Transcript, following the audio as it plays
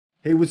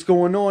Hey, what's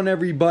going on,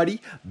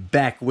 everybody?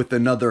 Back with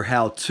another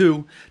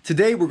how-to.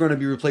 Today we're going to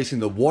be replacing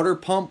the water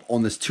pump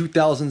on this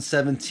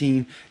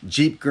 2017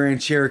 Jeep Grand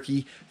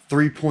Cherokee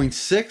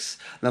 3.6.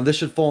 Now this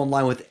should fall in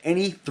line with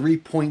any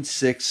 3.6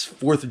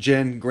 4th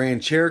gen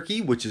Grand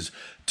Cherokee, which is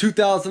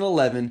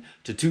 2011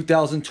 to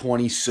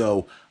 2020.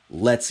 So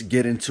let's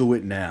get into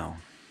it now.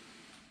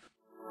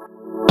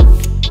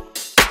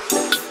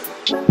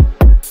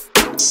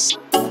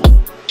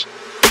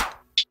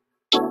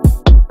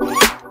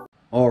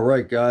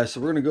 Alright guys, so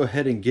we're going to go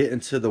ahead and get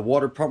into the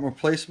water pump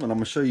replacement. I'm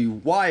going to show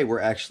you why we're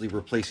actually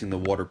replacing the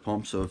water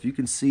pump. So if you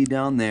can see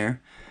down there,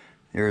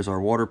 there's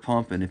our water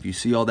pump, and if you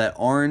see all that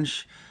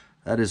orange,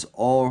 that is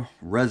all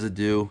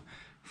residue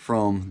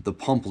from the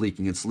pump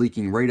leaking. It's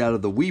leaking right out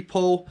of the weep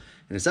hole,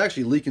 and it's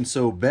actually leaking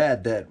so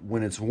bad that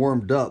when it's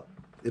warmed up,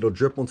 it'll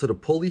drip onto the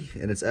pulley,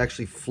 and it's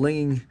actually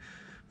flinging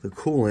the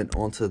coolant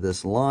onto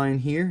this line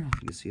here.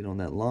 You can see it on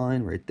that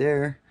line right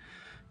there,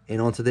 and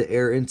onto the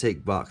air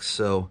intake box.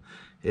 So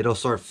it'll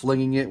start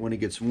flinging it when it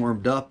gets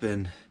warmed up,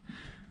 and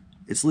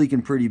it's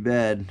leaking pretty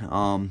bad.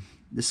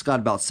 This has got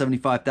about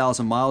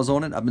 75,000 miles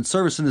on it. I've been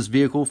servicing this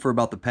vehicle for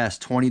about the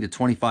past 20 to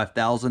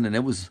 25,000, and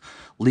it was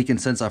leaking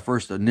since I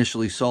first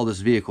initially saw this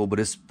vehicle, but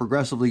it's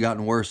progressively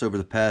gotten worse over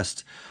the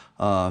past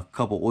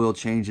couple oil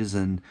changes,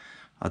 and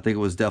I think it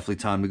was definitely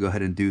time to go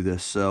ahead and do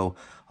this. So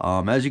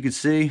as you can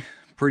see,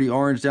 pretty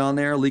orange down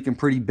there, leaking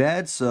pretty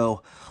bad.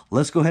 So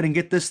let's go ahead and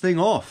get this thing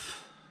off.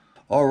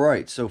 All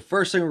right, so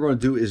first thing we're going to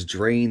do is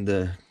drain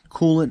the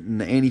coolant and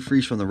the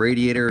antifreeze from the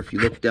radiator. If you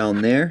look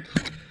down there,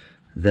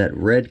 that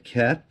red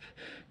cap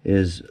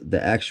is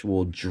the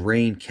actual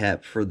drain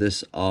cap for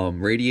this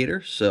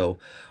radiator. So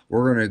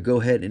we're going to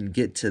go ahead and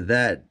get to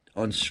that,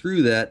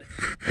 unscrew that,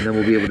 and then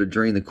we'll be able to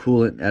drain the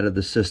coolant out of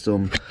the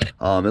system,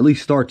 at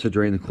least start to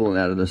drain the coolant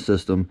out of the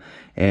system,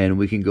 and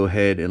we can go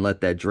ahead and let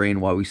that drain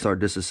while we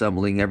start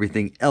disassembling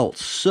everything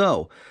else.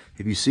 So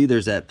if you see,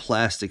 there's that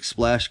plastic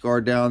splash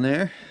guard down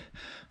there.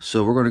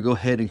 So we're going to go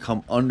ahead and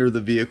come under the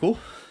vehicle.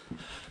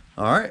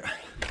 All right.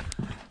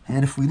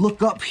 And if we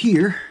look up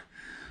here,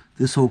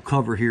 this whole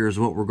cover here is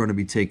what we're going to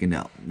be taking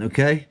out.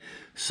 Okay.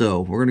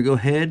 So we're going to go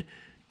ahead,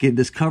 get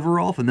this cover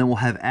off, and then we'll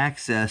have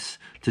access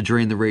to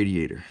drain the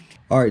radiator.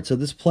 All right. So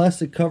this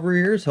plastic cover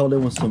here is held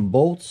in with some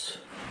bolts.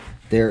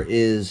 There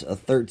is a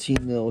 13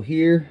 mil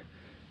here,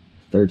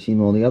 13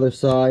 mil on the other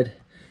side,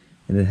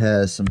 and it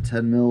has some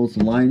 10 mils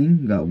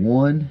lining. We got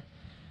one.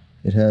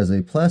 It has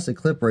a plastic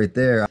clip right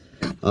there.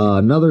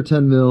 Another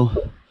 10 mil,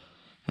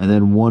 and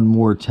then one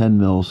more 10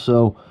 mil.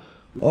 So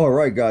all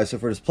right guys, so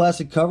for this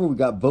plastic cover, we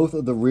got both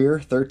of the rear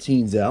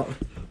 13s out.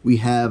 We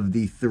have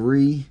the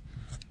 3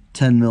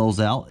 10 mils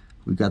out.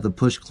 We got the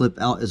push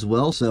clip out as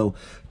well. So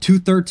 2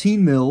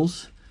 13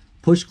 mils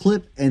push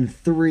clip and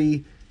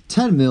 3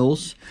 10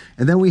 mils,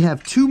 and then we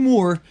have 2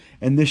 more,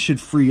 and this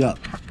should free up.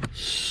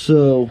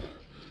 So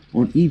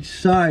on each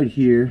side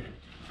here,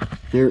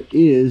 there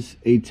is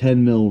a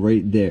 10 mil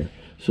right there.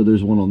 So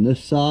there's one on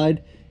this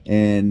side,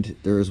 and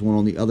there's one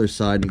on the other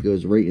side, and it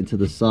goes right into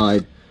the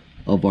side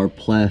of our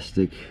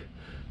plastic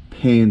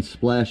pan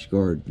splash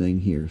guard thing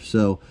here.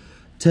 So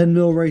 10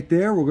 mil right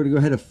there. We're going to go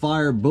ahead and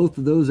fire both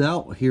of those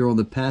out here on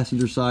the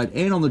passenger side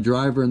and on the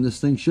driver, and this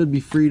thing should be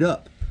freed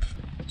up.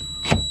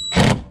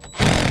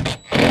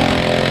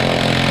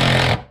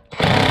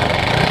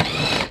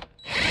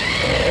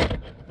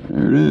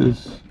 There it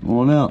is,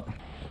 going out.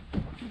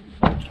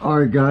 All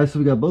right guys, so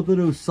we got both of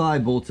those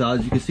side bolts out.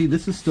 As you can see,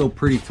 this is still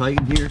pretty tight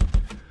in here.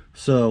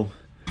 So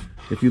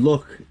if you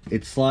look,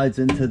 it slides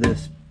into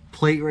this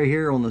plate right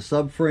here on the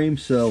subframe.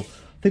 So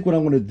I think what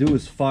I'm going to do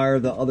is fire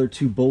the other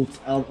 2 bolts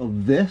out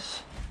of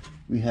this.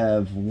 We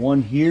have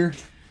one here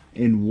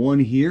and one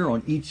here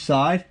on each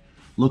side.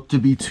 Look to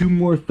be 2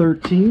 more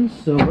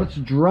 13s. So let's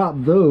drop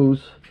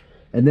those,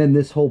 and then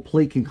this whole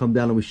plate can come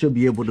down, and we should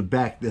be able to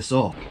back this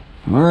off.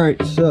 All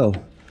right, so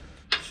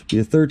should be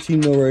a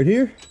 13 mil right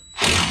here.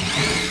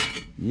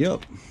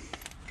 Yep.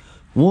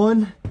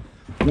 One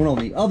on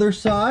the other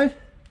side.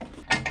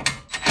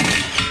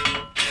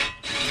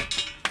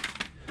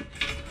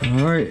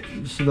 All right,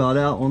 just about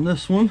out on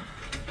this one.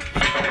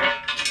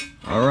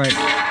 All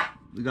right,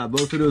 we got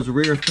both of those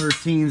rear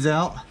 13s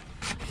out.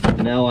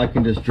 Now I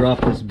can just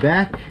drop this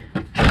back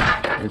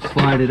and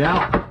slide it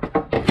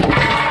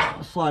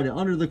out. Slide it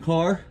under the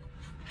car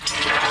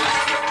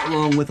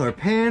along with our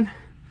pan.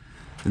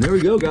 And there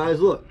we go, guys.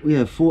 Look, we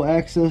have full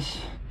access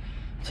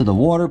to the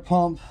water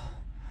pump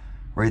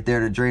right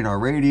there to drain our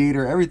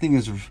radiator. Everything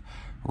is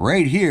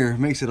right here.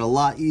 Makes it a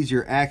lot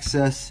easier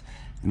access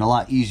and a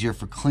lot easier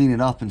for cleaning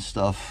up and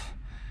stuff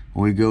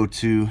when we go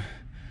to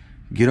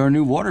get our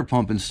new water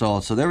pump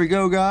installed. So there we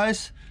go,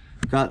 guys.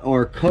 Got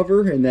our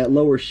cover and that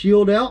lower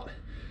shield out.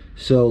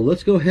 So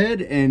let's go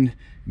ahead and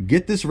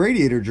get this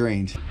radiator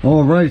drained.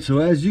 All right, so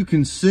as you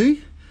can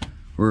see,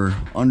 we're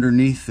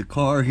underneath the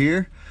car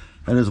here.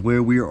 That is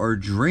where we are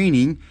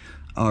draining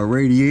our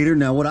radiator.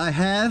 Now what I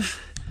have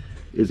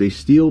is a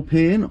steel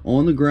pan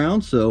on the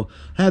ground, so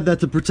I have that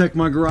to protect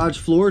my garage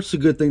floor. It's a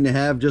good thing to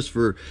have just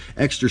for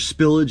extra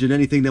spillage and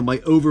anything that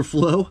might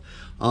overflow.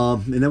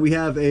 And then we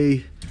have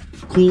a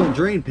coolant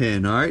drain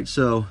pan. All right,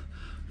 so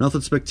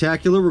nothing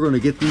spectacular. We're going to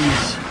get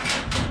these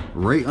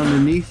right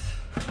underneath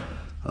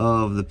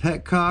of the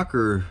petcock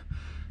or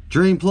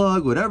drain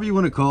plug, whatever you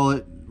want to call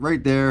it,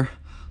 right there.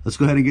 Let's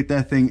go ahead and get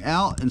that thing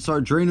out and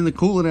start draining the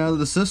coolant out of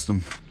the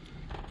system.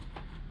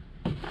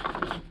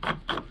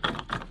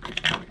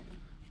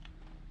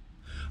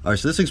 All right,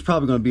 so this thing's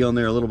probably going to be on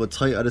there a little bit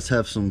tight. I just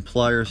have some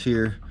pliers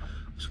here.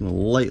 Just going to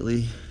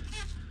lightly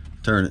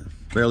turn it.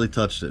 Barely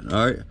touched it.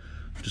 All right,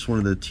 just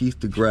wanted the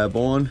teeth to grab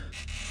on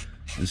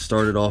and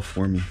start it off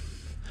for me.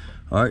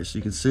 All right, so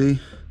you can see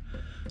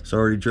it's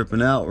already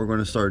dripping out. We're going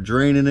to start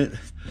draining it,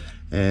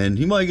 and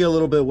you might get a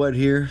little bit wet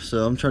here,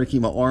 so I'm trying to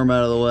keep my arm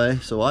out of the way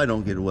so I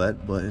don't get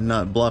wet, but and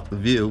not block the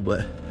view.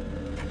 But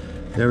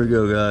there we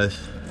go, guys.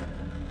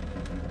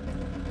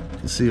 You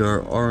can see our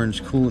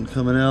orange coolant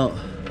coming out.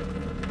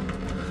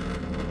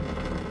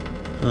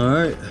 All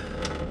right,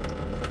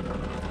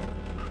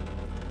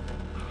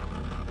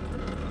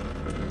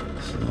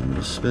 so I'm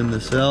gonna spin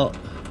this out,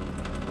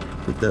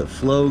 get that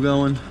flow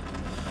going.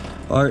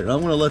 All right,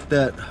 I'm gonna let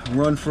that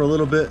run for a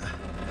little bit,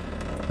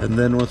 and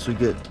then once we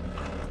get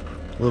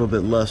a little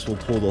bit less, we'll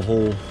pull the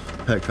whole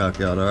petcock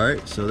out. All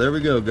right, so there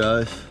we go,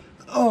 guys.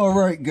 All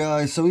right,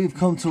 guys, so we've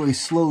come to a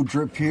slow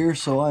drip here,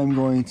 so I'm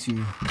going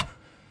to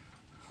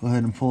go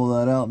ahead and pull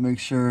that out, make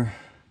sure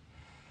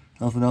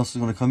nothing else is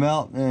going to come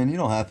out. And you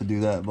don't have to do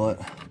that, but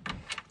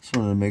just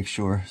wanted to make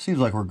sure. Seems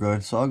like we're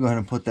good, so I'll go ahead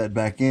and put that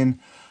back in.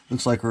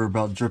 Looks like we're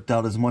about dripped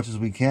out as much as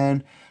we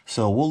can,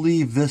 so we'll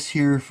leave this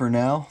here for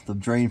now, the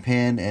drain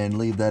pan, and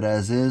leave that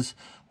as is.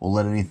 We'll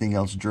let anything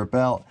else drip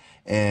out,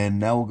 and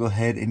now we'll go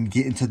ahead and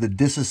get into the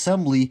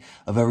disassembly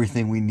of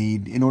everything we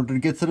need in order to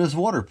get to this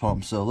water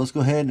pump. So let's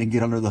go ahead and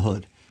get under the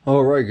hood.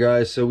 All right,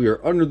 guys, so we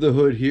are under the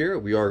hood here.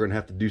 We are going to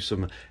have to do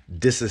some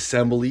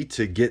disassembly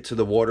to get to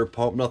the water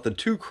pump. Nothing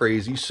too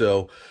crazy,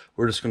 so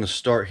we're just going to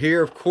start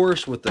here, of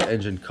course, with the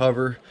engine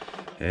cover.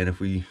 And if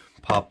we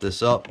pop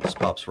this up, this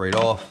pops right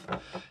off.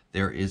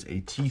 There is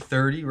a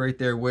T30 right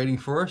there waiting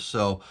for us.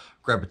 So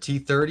grab a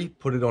T30,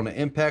 put it on the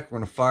impact. We're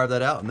going to fire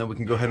that out, and then we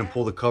can go ahead and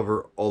pull the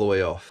cover all the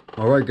way off.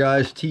 All right,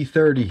 guys,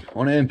 T30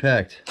 on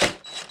impact.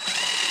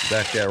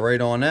 Back that right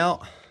on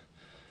out.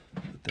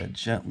 Put that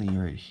gently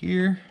right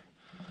here.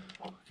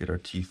 Get our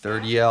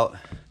T30 out,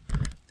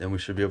 then we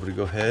should be able to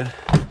go ahead,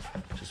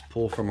 just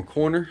pull from a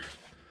corner.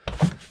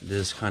 It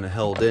is kind of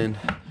held in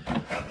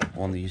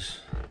on these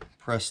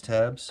press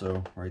tabs,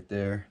 so right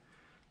there,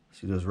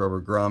 see those rubber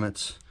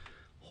grommets,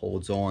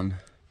 holds on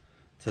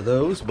to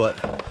those, but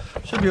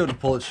should be able to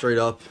pull it straight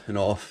up and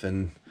off,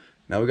 and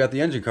now we got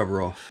the engine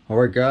cover off. All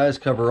right, guys,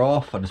 cover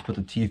off. I just put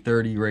the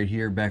T30 right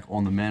here back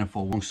on the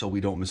manifold so we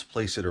don't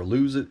misplace it or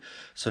lose it.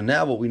 So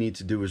now what we need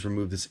to do is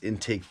remove this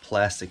intake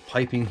plastic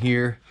piping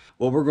here.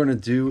 What we're going to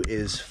do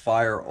is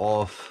fire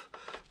off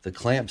the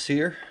clamps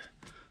here.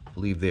 I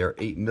believe they are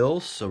 8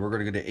 mils, so we're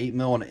going to get an 8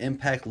 mil on the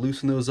impact,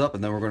 loosen those up,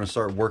 and then we're going to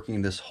start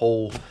working this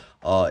whole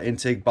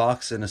intake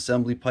box and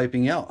assembly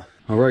piping out.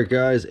 All right,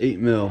 guys, 8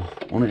 mil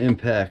on the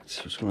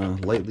impact. Just going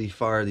to lightly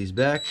fire these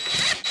back.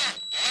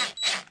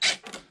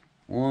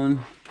 One,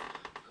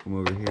 come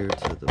over here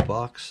to the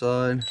box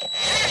side.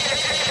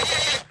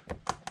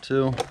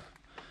 2. All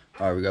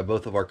right, we got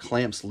both of our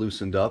clamps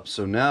loosened up.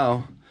 So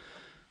now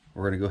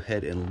we're going to go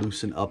ahead and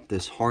loosen up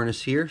this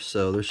harness here.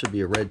 So there should be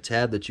a red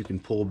tab that you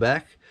can pull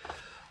back.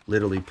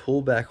 Literally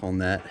pull back on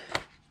that,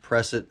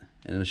 press it,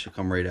 and it should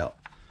come right out.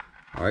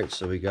 All right,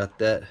 so we got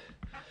that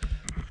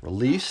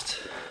released.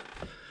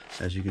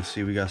 As you can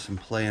see, we got some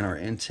play in our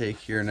intake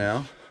here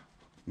now.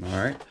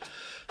 All right.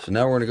 So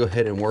now we're going to go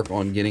ahead and work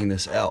on getting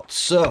this out.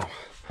 So,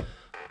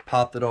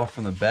 popped it off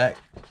from the back.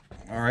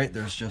 All right,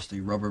 there's just a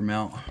rubber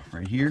mount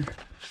right here.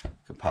 You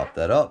can pop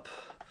that up.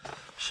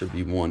 Should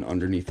be one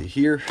underneath it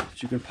here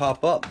that you can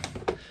pop up.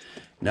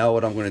 Now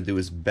what I'm going to do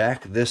is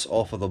back this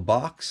off of the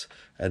box,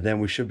 and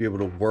then we should be able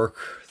to work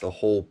the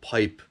whole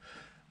pipe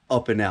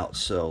up and out.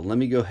 So let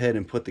me go ahead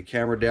and put the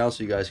camera down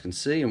so you guys can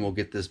see, and we'll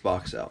get this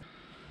box out.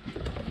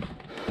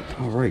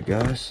 All right,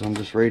 guys, so I'm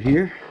just right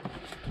here.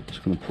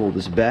 Just going to pull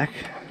this back.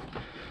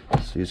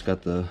 See, it's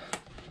got the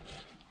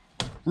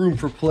room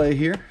for play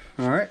here.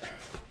 All right,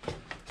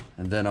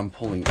 and then I'm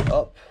pulling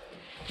up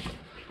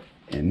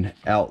and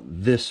out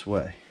this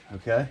way.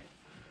 Okay,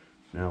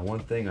 now one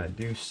thing I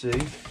do see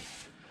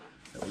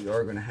that we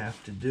are going to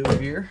have to do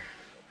here,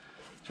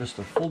 just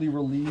to fully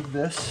relieve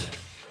this.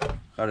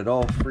 Got it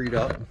all freed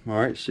up. All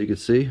right, so you can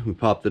see we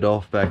popped it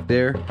off back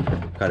there.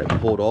 Got it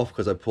pulled off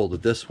because I pulled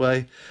it this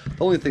way.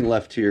 The only thing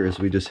left here is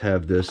we just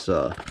have this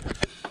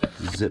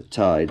zip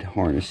tied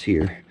harness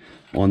here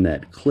on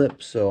that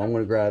clip. So I'm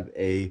going to grab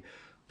a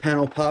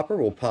panel popper.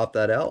 We'll pop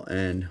that out,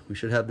 and we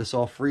should have this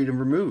all freed and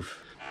removed.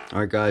 All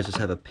right, guys, just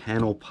have a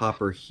panel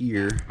popper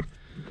here.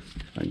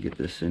 I get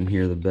this in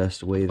here the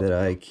best way that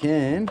I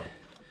can,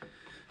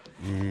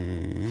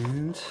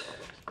 and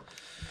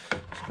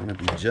it's going to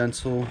be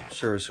gentle. I'm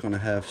sure it's going to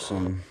have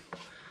some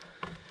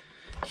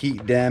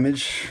heat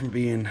damage from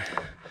being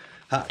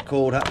hot,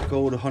 cold,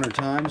 100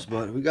 times,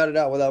 but we got it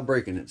out without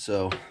breaking it.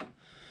 So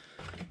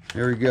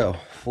there we go,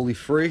 fully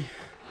free.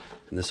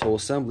 And this whole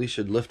assembly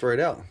should lift right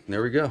out.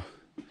 There we go.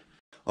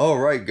 All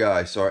right,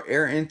 guys, so our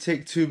air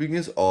intake tubing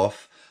is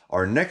off.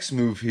 Our next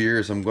move here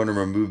is I'm going to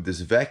remove this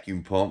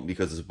vacuum pump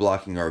because it's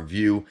blocking our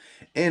view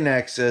and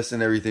access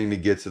and everything to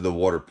get to the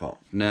water pump.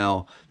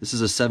 Now, this is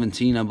a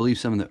 17. I believe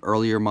some of the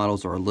earlier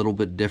models are a little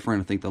bit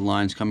different. I think the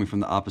line's coming from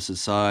the opposite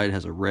side,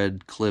 has a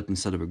red clip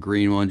instead of a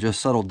green one,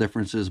 just subtle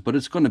differences, but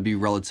it's going to be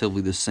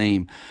relatively the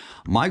same.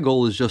 My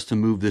goal is just to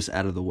move this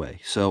out of the way.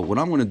 So what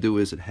I'm going to do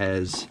is it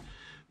has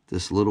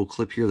this little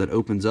clip here that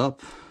opens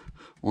up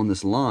on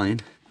this line.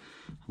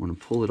 I'm going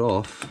to pull it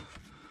off.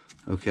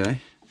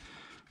 Okay.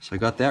 So I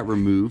got that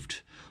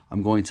removed.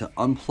 I'm going to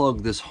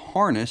unplug this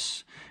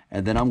harness,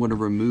 and then I'm going to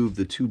remove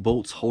the 2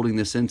 bolts holding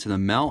this into the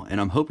mount,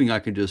 and I'm hoping I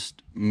can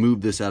just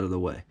move this out of the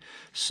way.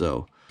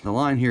 So the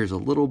line here is a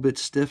little bit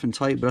stiff and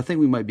tight, but I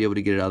think we might be able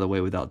to get it out of the way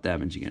without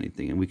damaging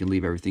anything, and we can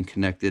leave everything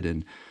connected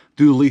and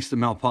do the least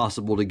amount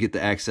possible to get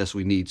the access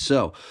we need.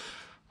 So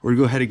we're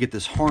gonna go ahead and get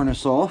this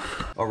harness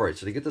off. All right,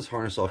 so to get this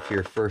harness off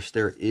here, first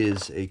there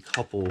is a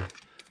couple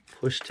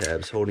push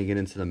tabs holding it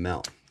into the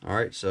mount. All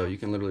right, so you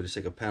can literally just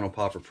take a panel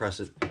popper, press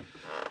it,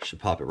 should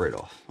pop it right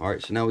off. All right,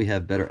 so now we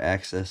have better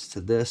access to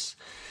this.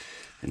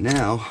 And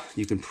now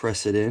you can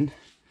press it in,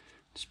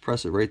 just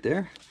press it right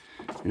there,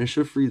 and it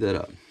should free that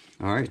up.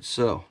 All right,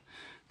 so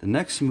the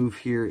next move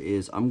here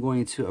is I'm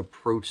going to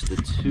approach the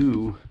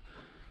 2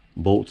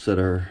 bolts that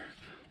are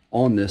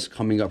on this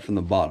coming up from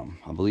the bottom.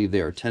 I believe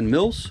they are 10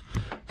 mils.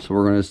 So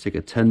we're gonna just take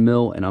a 10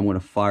 mil and I'm gonna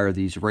fire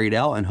these right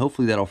out, and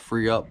hopefully that'll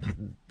free up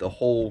the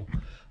whole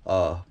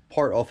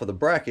part off of the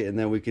bracket, and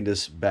then we can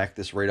just back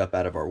this right up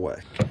out of our way.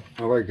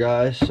 All right,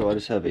 guys, so I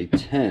just have a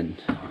 10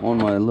 on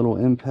my little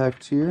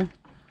impact here.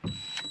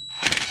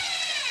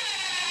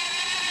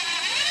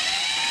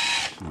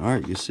 All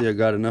right, you see I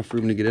got enough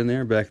room to get in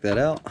there, back that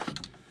out.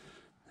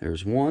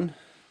 There's one,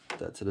 put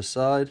that to the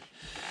side.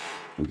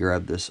 We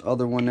grab this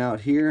other one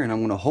out here, and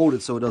I'm gonna hold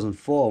it so it doesn't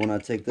fall when I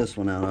take this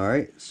one out. All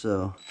right,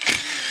 so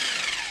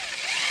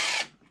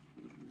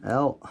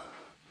out.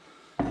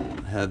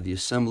 I have the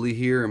assembly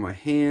here in my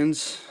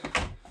hands.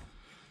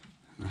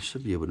 I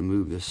should be able to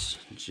move this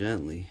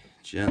gently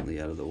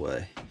out of the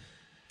way.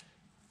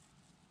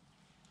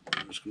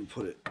 I'm just gonna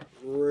put it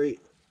right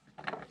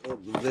up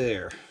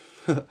there.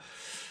 All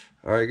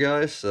right,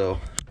 guys, so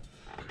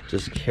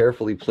just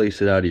carefully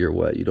place it out of your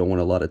way. You don't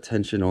want a lot of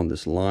tension on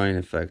this line.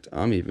 In fact,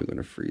 I'm even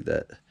gonna free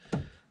that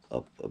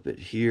up a bit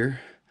here.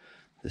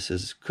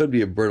 This could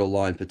be a brittle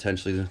line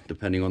potentially,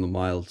 depending on the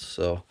miles.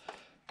 So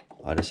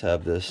I just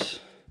have this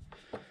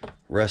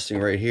resting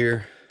right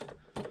here.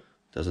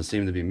 Doesn't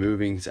seem to be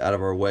moving. It's out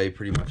of our way,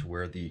 pretty much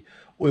where the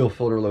oil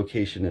filter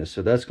location is.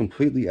 So that's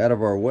completely out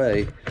of our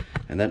way,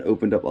 and that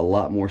opened up a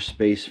lot more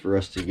space for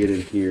us to get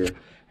in here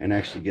and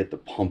actually get the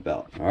pump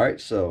out. All right,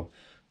 so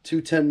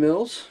 2 10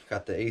 mils,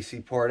 got the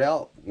AC part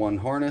out, 1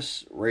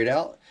 harness right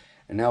out,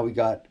 and now we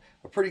got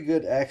a pretty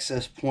good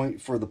access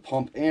point for the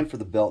pump and for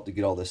the belt to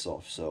get all this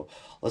off. So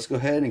let's go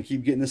ahead and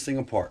keep getting this thing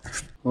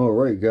apart. All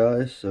right,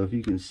 guys, so if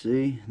you can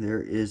see,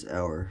 there is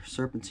our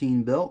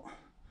serpentine belt.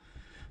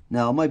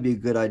 Now, it might be a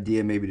good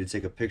idea maybe to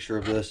take a picture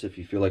of this if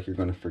you feel like you're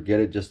going to forget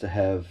it, just to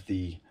have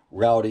the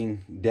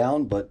routing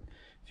down. But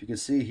if you can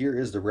see, here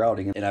is the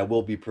routing, and I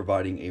will be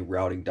providing a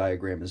routing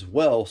diagram as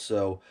well.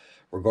 So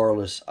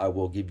regardless, I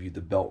will give you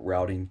the belt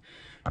routing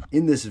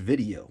in this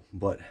video.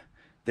 But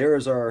there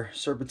is our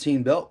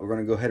serpentine belt. We're going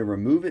to go ahead and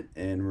remove it,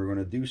 and we're going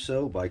to do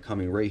so by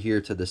coming right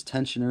here to this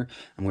tensioner.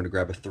 I'm going to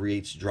grab a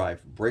 3/8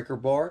 drive breaker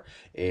bar,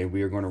 and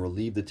we are going to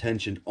relieve the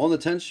tension on the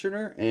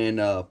tensioner and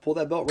pull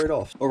that belt right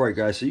off. All right,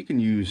 guys, so you can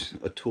use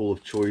a tool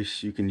of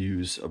choice. You can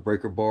use a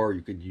breaker bar,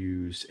 you could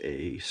use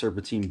a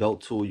serpentine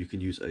belt tool, you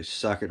could use a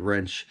socket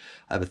wrench.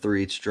 I have a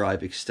 3/8 drive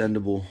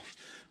extendable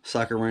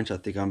socket wrench. I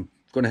think I'm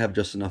going to have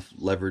just enough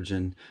leverage,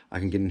 and I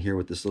can get in here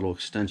with this little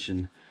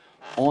extension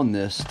on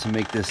this to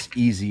make this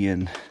easy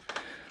and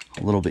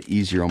a little bit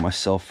easier on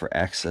myself for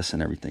access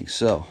and everything.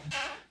 So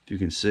if you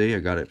can see, I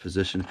got it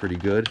positioned pretty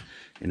good,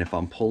 and if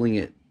I'm pulling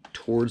it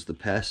towards the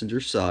passenger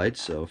side,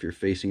 so if you're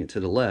facing it to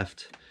the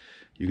left,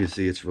 you can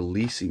see it's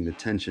releasing the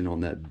tension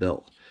on that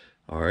belt.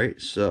 All right,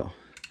 so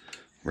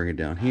bring it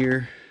down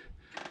here,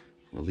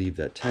 relieve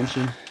that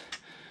tension,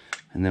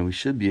 and then we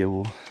should be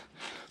able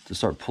to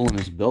start pulling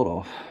this belt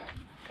off.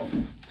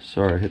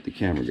 Sorry I hit the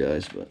camera,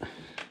 guys, but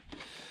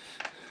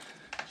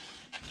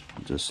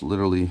just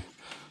literally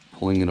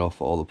pulling it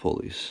off all the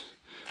pulleys.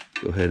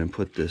 Go ahead and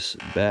put this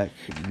back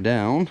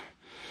down,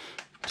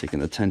 taking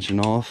the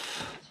tension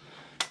off,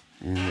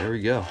 and there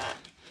we go.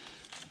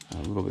 A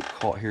little bit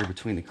caught here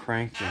between the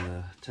crank and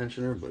the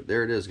tensioner, but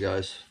there it is,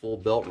 guys. Full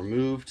belt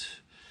removed.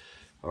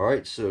 All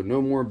right, so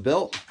no more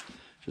belt,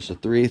 just a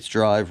 3/8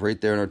 drive right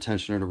there in our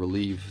tensioner to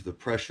relieve the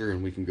pressure,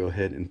 and we can go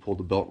ahead and pull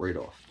the belt right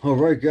off. All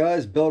right,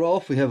 guys, belt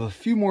off. We have a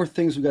few more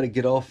things we got to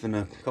get off, and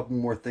a couple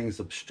more things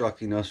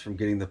obstructing us from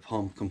getting the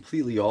pump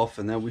completely off,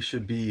 and then we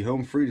should be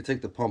home free to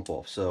take the pump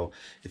off. So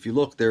if you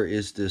look, there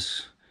is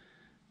this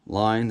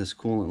line, this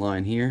coolant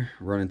line here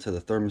running to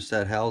the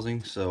thermostat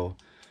housing. So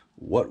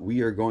what we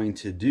are going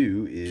to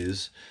do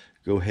is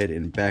go ahead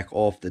and back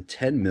off the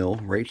 10 mil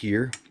right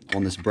here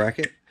on this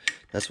bracket.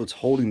 That's what's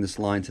holding this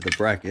line to the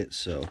bracket.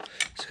 So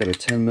it's got a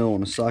 10 mil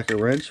on a socket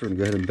wrench. We're gonna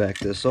go ahead and back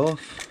this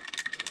off.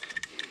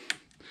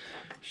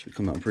 Should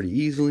come out pretty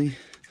easily.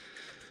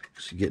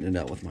 Just getting it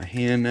out with my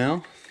hand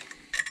now.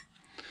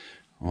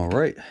 All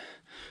right,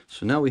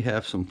 so now we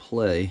have some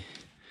play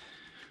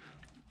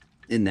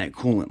in that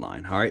coolant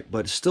line. All right,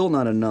 but it's still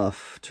not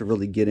enough to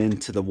really get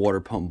into the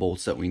water pump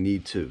bolts that we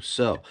need to.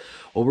 So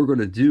what we're going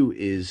to do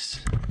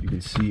is, you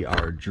can see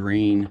our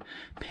drain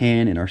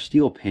pan and our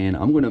steel pan.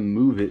 I'm going to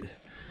move it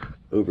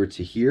over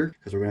to here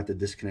because we're going to have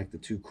to disconnect the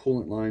two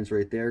coolant lines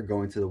right there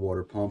going to the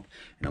water pump.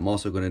 And I'm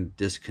also going to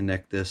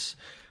disconnect this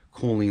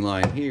cooling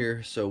line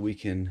here so we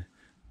can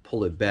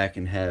pull it back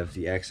and have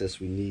the access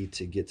we need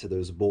to get to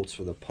those bolts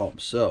for the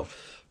pump. So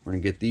we're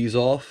gonna get these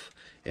off,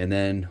 and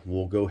then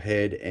we'll go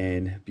ahead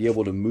and be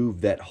able to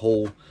move that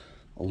whole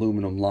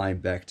aluminum line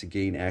back to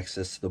gain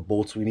access to the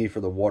bolts we need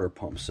for the water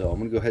pump. So I'm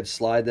gonna go ahead and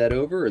slide that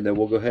over, and then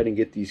we'll go ahead and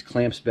get these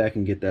clamps back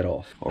and get that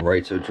off. All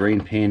right, so drain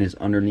pan is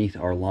underneath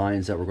our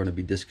lines that we're gonna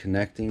be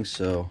disconnecting.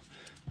 So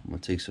I'm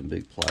gonna take some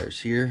big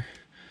pliers here.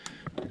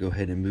 Go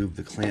ahead and move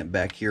the clamp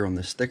back here on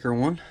this thicker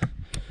one.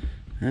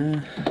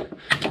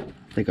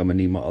 I think I'm gonna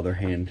need my other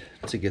hand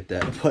to get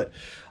that, but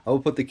I will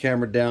put the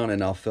camera down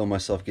and I'll film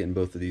myself getting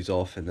both of these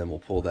off, and then we'll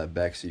pull that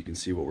back so you can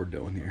see what we're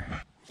doing here.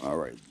 All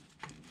right,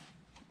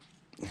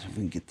 if we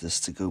can get this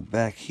to go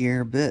back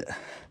here a bit.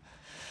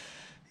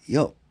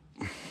 Yup,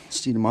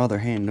 just need my other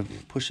hand to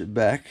push it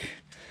back.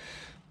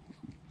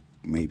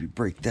 Maybe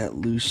break that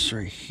loose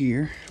right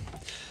here.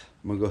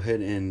 I'm gonna go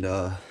ahead and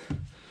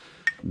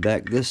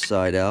back this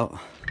side out.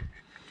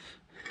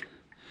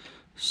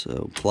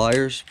 So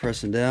pliers,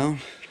 pressing down.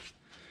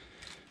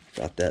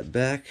 Got that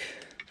back.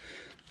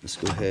 Let's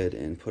go ahead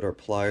and put our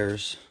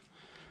pliers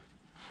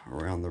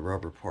around the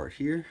rubber part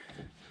here.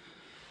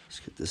 Let's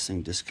get this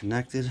thing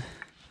disconnected.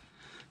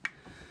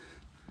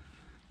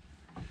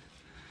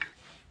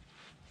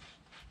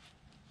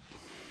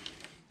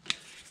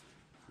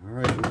 All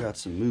right, we got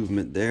some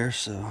movement there,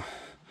 so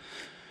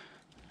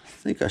I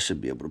think I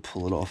should be able to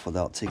pull it off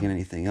without taking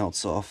anything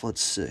else off.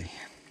 Let's see.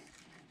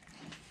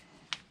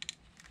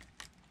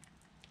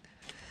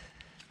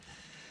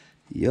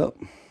 Yep.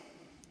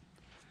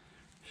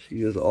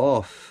 She is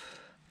off.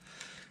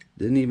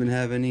 Didn't even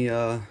have any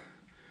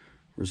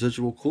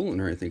residual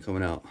coolant or anything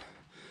coming out.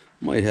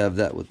 Might have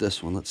that with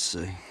this one. Let's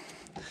see.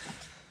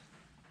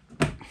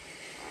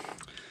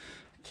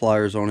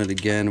 Pliers on it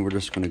again. We're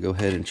just going to go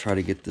ahead and try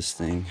to get this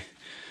thing,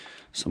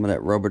 some of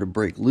that rubber to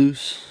break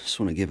loose. Just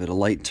want to give it a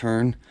light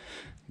turn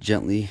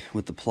gently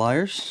with the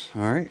pliers.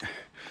 All right.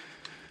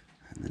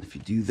 And then if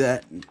you do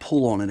that and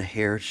pull on it a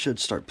hair, it should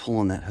start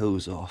pulling that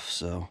hose off.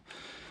 So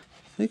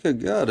I think I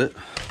got it.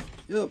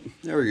 Yep,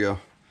 there we go.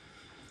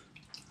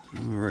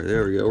 All right,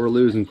 there we go. We're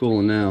losing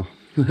coolant now.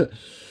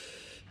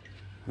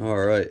 All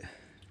right.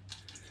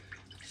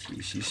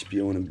 See, she's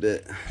spewing a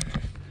bit.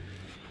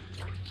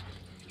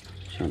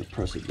 Trying to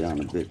press it down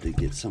a bit to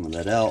get some of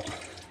that out.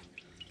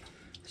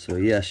 So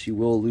yes, you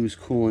will lose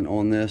coolant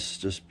on this.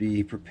 Just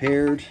be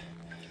prepared.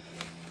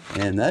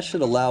 And that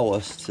should allow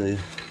us to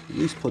at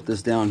least put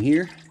this down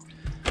here.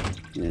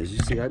 And as you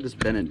see, I just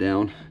bent it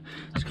down.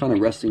 It's kind of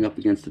resting up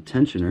against the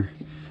tensioner.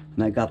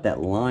 And I got that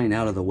line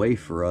out of the way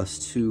for us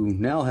to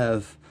now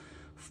have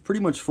pretty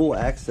much full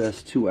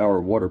access to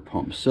our water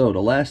pump. So the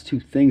last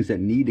two things that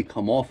need to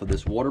come off of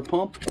this water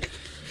pump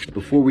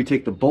before we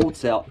take the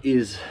bolts out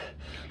is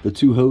the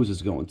two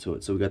hoses going to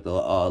it. So we got the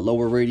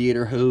lower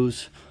radiator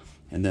hose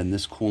and then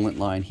this coolant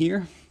line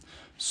here.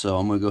 So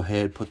I'm gonna go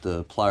ahead, put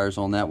the pliers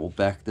on that. We'll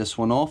back this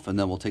one off, and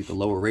then we'll take the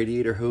lower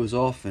radiator hose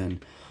off,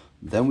 and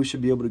then we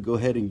should be able to go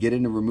ahead and get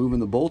into removing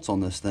the bolts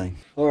on this thing.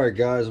 All right,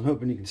 guys, I'm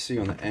hoping you can see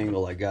on the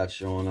angle I got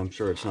you on. I'm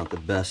sure it's not the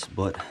best,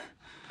 but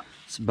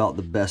it's about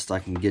the best I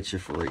can get you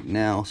for right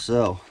now.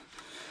 So,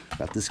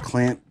 got this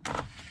clamp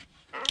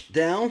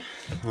down.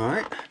 All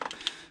right,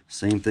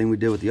 same thing we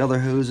did with the other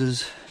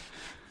hoses.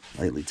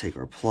 Lightly take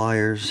our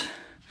pliers,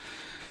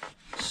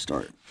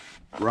 start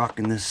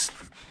rocking this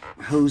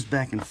hose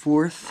back and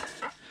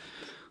forth,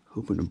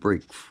 hoping to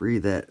break free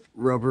that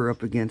rubber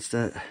up against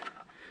that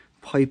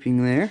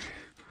piping there.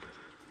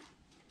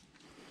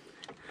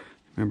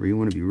 Remember, you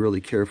want to be really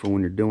careful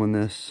when you're doing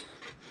this.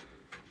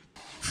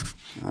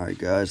 All right,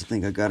 guys, I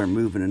think I got her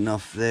moving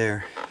enough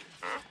there.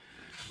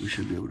 We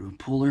should be able to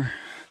pull her,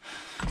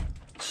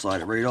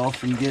 slide it right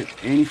off, and get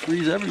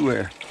antifreeze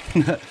everywhere.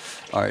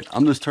 All right,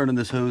 I'm just turning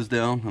this hose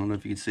down. I don't know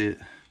if you can see it.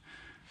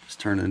 Just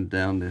turning it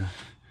down to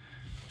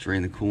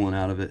drain the coolant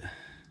out of it.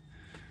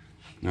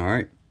 All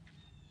right,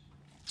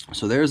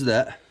 so there's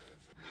that.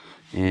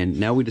 And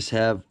now we just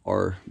have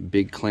our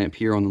big clamp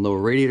here on the lower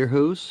radiator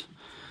hose.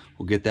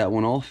 We'll get that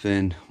one off,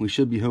 and we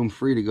should be home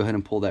free to go ahead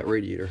and pull that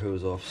radiator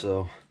hose off.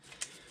 So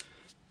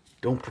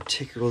don't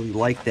particularly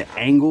like the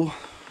angle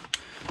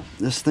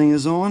this thing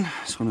is on.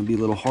 It's going to be a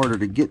little harder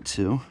to get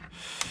to.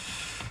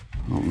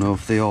 I don't know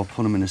if they all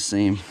put them in the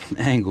same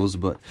angles,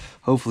 but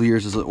hopefully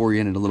yours is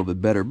oriented a little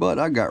bit better. But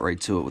I got right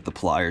to it with the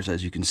pliers,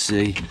 as you can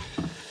see.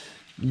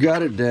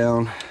 Got it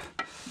down.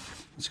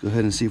 Let's go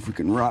ahead and see if we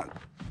can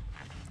rock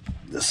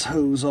this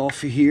hose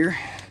off of here.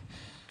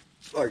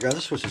 All right, guys,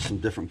 let's switch to some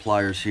different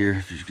pliers here.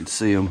 If you can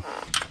see them,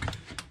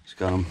 just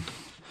got them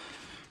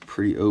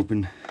pretty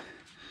open.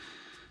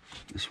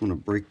 Just want to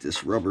break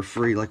this rubber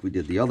free like we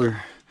did the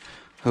other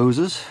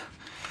hoses.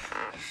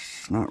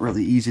 It's not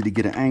really easy to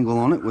get an angle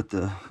on it with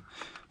the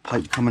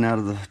pipe coming out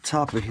of the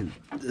top of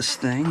this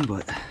thing,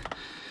 but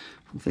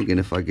I'm thinking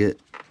if I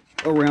get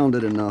around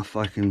it enough,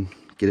 I can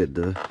get it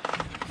to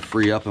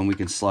free up and we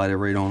can slide it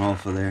right on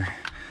off of there.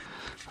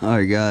 All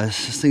right,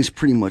 guys, this thing's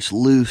pretty much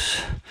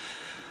loose.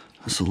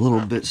 It's a little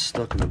bit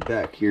stuck in the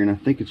back here, and I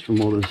think it's from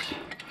all this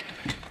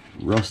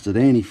rusted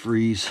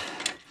antifreeze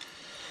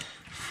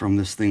from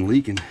this thing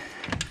leaking.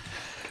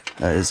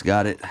 It's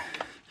got it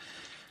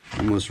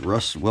almost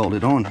rust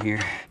welded on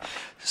here.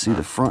 See,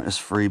 the front is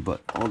free,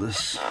 but all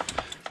this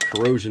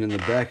corrosion in the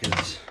back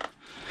is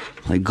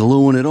like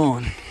gluing it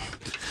on.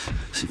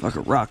 See if I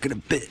can rock it a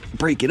bit,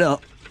 break it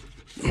up.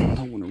 I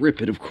don't want to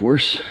rip it, of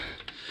course.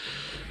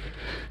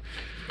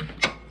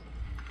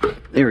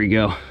 There we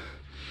go.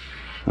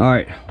 All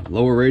right,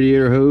 lower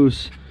radiator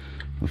hose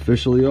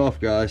officially off,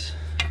 guys.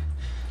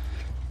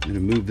 I'm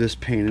gonna move this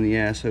pain in the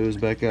ass hose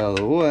back out of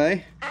the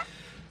way.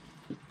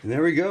 And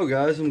there we go,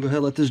 guys. I'm gonna go ahead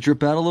and let this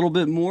drip out a little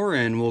bit more,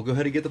 and we'll go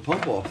ahead and get the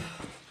pump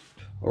off.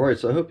 All right,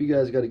 so I hope you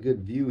guys got a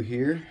good view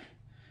here.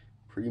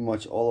 Pretty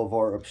much all of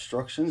our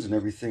obstructions and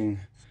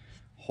everything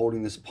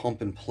holding this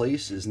pump in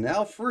place is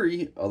now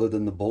free, other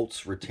than the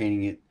bolts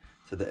retaining it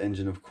to the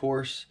engine, of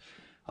course.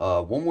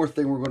 One more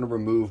thing we're going to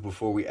remove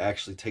before we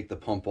actually take the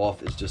pump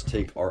off is just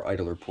take our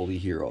idler pulley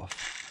here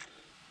off.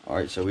 All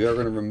right, so we are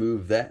going to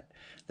remove that.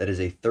 That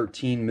is a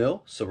 13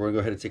 mil. So we're going to go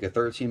ahead and take a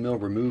 13 mil,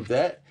 remove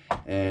that,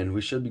 and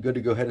we should be good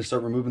to go ahead and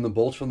start removing the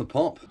bolts from the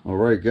pump. All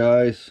right,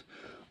 guys,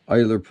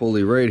 idler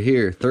pulley right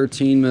here,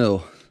 13 mil.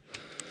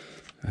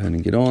 Go ahead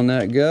and get on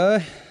that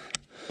guy.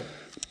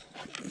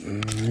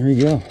 And there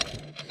you go.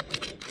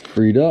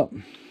 Freed up.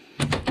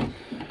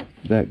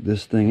 Back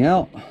this thing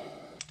out.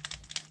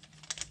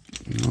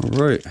 All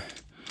right,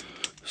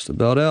 just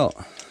about out.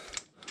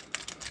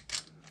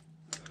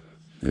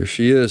 There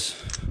she is.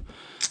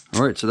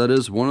 All right, so that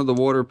is one of the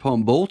water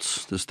pump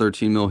bolts, this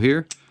 13 mil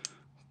here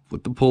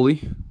with the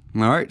pulley.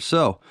 All right,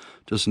 so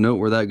just note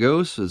where that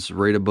goes. It's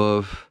right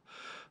above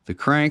the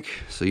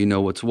crank, so you know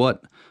what's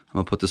what. I'm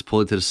gonna put this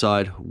pulley to the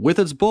side with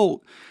its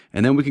bolt,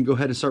 and then we can go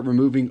ahead and start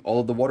removing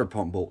all of the water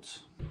pump bolts.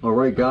 All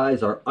right,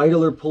 guys, our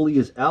idler pulley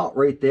is out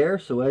right there.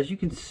 So as you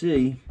can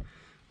see,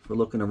 if we're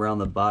looking around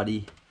the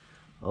body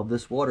of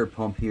this water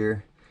pump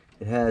here,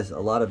 it has a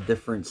lot of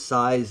different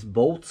size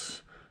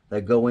bolts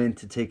that go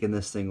into taking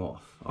this thing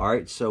off. All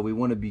right, so we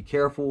want to be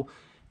careful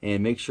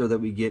and make sure that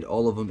we get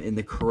all of them in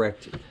the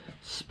correct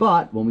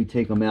spot when we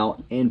take them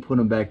out and put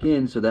them back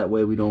in, so that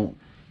way we don't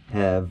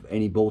have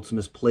any bolts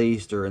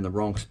misplaced or in the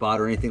wrong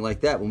spot or anything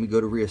like that when we go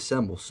to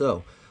reassemble.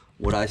 So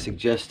what I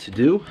suggest to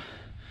do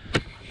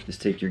is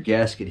take your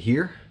gasket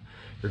here.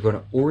 You're going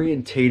to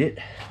orientate it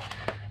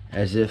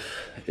as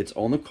if it's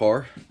on the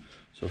car.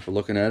 So if we're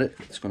looking at it,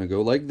 it's going to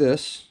go like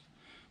this.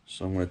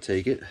 So I'm going to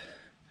take it,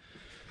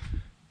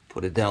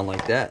 put it down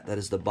like that. That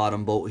is the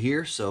bottom bolt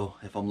here. So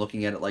if I'm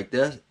looking at it like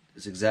this,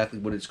 it's exactly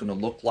what it's going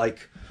to look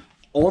like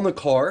on the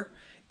car.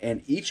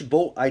 And each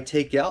bolt I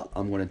take out,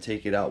 I'm going to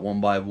take it out one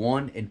by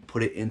one and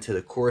put it into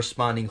the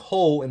corresponding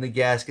hole in the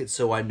gasket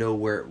so I know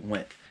where it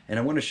went. And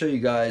I'm going to show you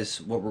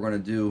guys what we're going to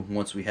do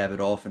once we have it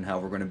off and how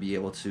we're going to be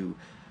able to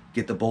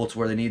get the bolts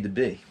where they need to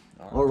be.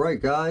 All right,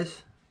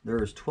 guys.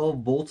 There's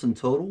 12 bolts in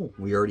total.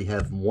 We already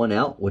have one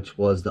out, which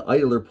was the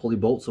idler pulley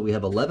bolt, so we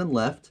have 11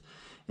 left.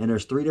 And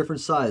there's 3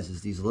 different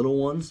sizes. These little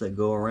ones that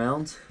go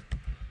around,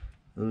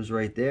 those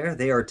right there,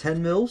 they are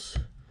 10 mils.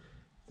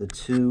 The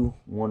two,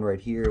 one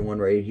right here and one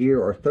right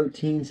here, are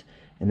 13s,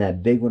 and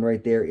that big one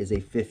right there is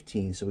a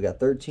 15. So we got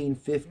 13,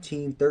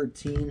 15,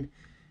 13,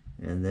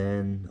 and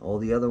then all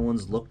the other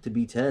ones look to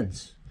be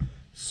 10s.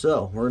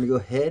 So we're gonna go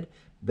ahead,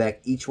 back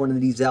each one of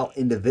these out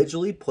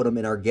individually, put them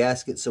in our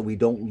gasket so we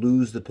don't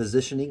lose the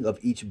positioning of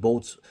each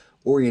bolt's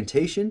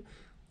orientation,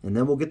 and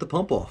then we'll get the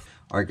pump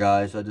off. All right,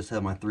 guys, I just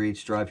have my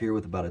 3/8 drive here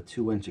with about a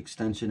 2-inch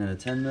extension and a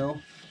 10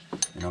 mil,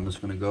 and I'm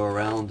just gonna go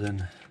around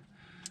and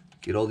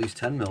get all these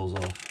 10 mils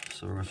off.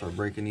 So we're gonna start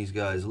breaking these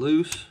guys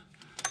loose.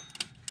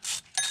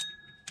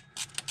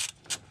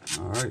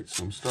 All right,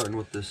 so I'm starting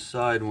with this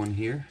side one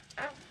here.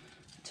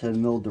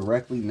 10 mil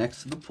directly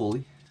next to the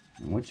pulley.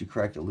 And once you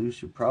crack it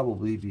loose, you'll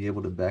probably be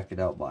able to back it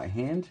out by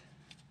hand.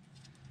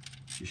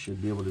 You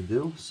should be able to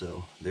do.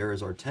 So there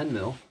is our 10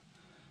 mil.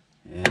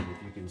 And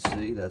if you can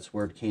see, that's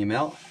where it came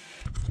out.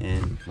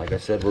 And like I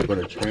said, we're going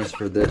to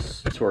transfer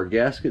this to our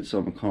gasket. So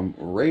I'm going to come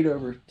right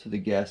over to the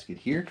gasket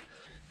here.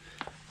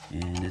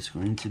 And it's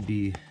going to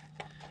be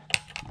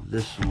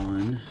this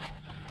one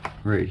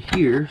right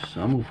here.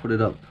 So I'm going to put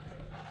it up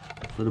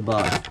to the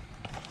bottom.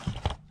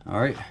 All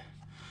right.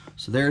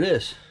 So there it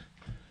is.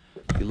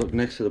 If you look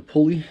next to the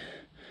pulley,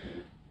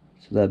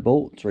 so that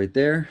bolt's right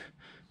there,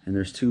 and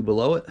there's 2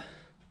 below it.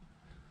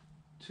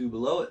 2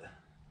 below it.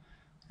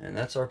 And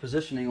that's our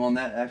positioning on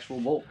that actual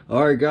bolt.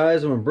 All right,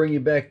 guys, I'm gonna bring you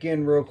back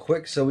in real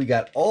quick. So we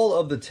got all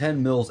of the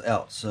 10 mils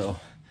out. So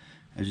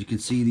as you can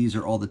see, these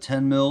are all the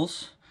 10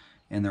 mils,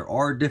 and there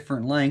are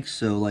different lengths.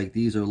 So like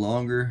these are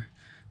longer,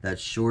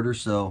 that's shorter.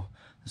 So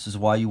this is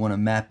why you wanna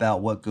map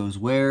out what goes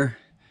where.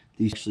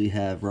 These actually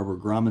have rubber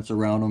grommets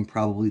around them,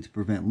 probably to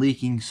prevent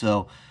leaking.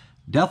 So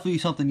definitely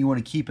something you want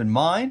to keep in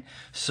mind.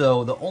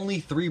 So the only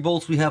 3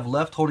 bolts we have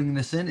left holding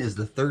this in is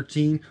the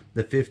 13,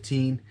 the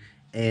 15,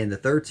 and the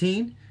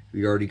 13.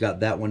 We already got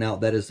that one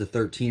out. That is the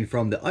 13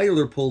 from the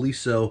idler pulley.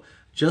 So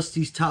just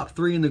these top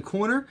 3 in the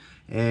corner,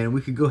 and we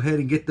can go ahead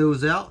and get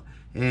those out,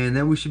 and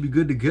then we should be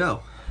good to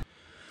go.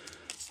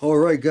 All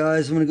right,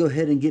 guys, I'm gonna go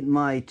ahead and get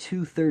my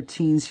 2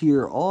 13s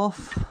here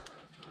off.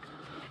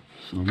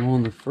 So I'm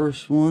on the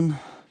first one.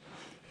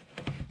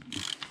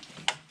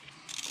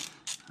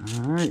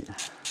 All right.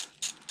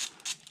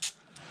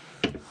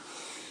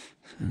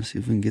 Let's see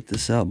if we can get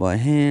this out by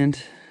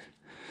hand.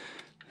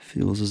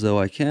 Feels as though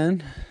I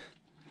can.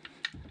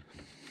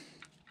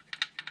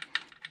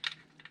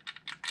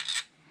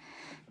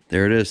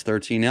 There it is,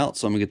 13 out.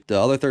 So I'm gonna get the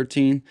other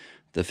 13,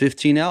 the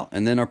 15 out,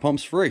 and then our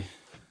pump's free.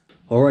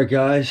 All right,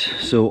 guys,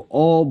 so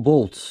all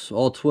bolts,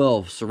 all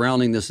 12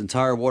 surrounding this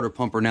entire water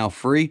pump are now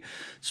free.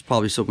 It's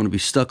probably still gonna be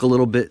stuck a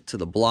little bit to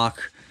the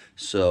block.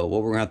 So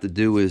what we're gonna have to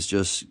do is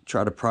just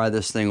try to pry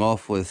this thing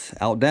off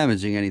without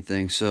damaging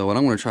anything. So what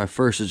I'm gonna try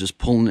first is just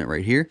pulling it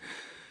right here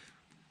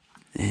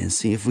and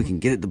see if we can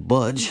get it to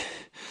budge.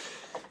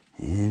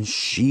 And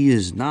she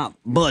is not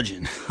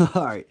budging.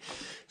 All right,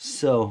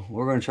 so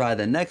we're gonna try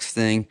the next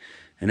thing,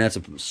 and that's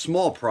a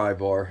small pry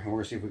bar. And we're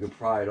gonna see if we can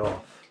pry it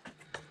off.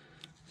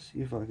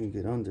 See if I can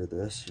get under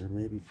this, or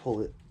maybe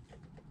pull it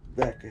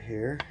back a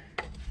hair.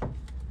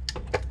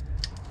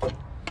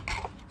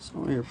 It's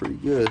on here pretty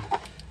good.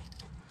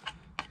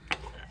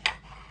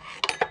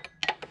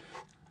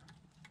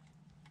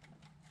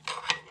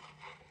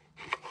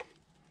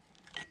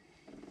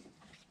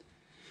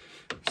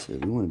 So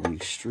we want to be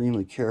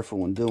extremely careful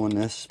when doing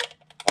this.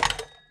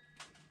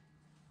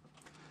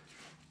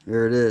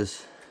 There it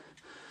is.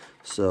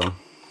 So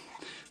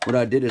what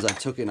I did is I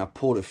took it and I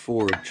pulled it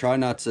forward. Try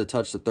not to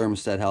touch the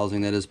thermostat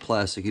housing. That is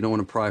plastic. You don't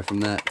want to pry from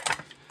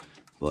that.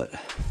 But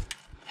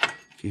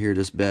you hear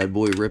this bad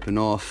boy ripping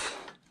off.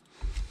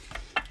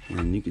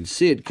 And you can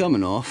see it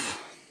coming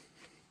off.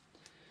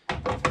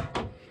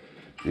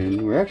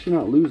 And we're actually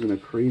not losing a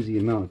crazy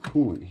amount of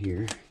coolant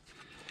here.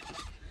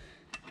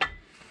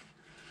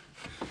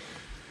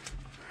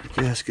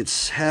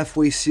 Gasket's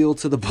halfway sealed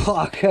to the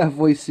block,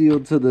 halfway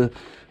sealed to the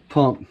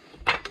pump.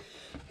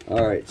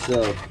 All right,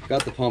 so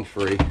got the pump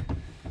free.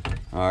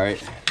 All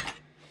right,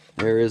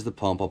 there is the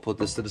pump. I'll put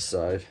this to the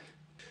side.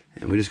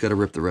 And we just got to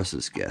rip the rest of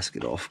this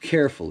gasket off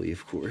carefully,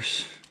 of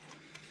course.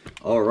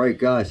 All right,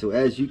 guys, so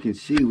as you can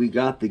see, we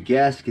got the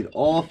gasket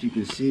off. You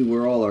can see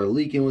where all our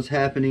leaking was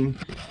happening.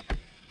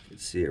 You can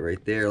see it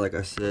right there, like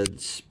I said,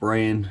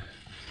 spraying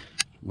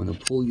when the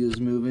pulley is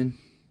moving,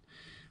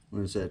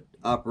 when it's at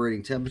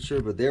operating temperature.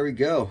 But there we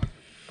go,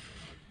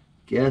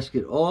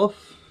 gasket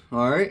off.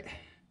 All right,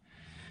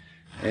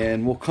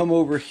 and we'll come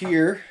over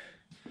here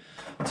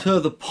to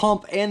the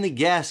pump and the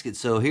gasket.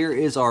 So here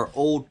is our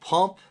old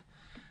pump.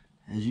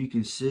 As you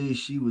can see,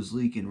 she was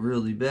leaking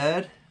really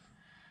bad.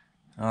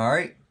 All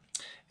right,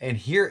 and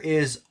here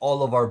is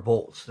all of our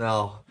bolts.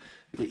 Now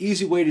the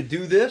easy way to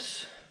do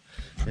this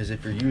is,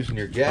 if you're using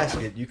your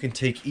gasket, you can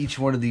take each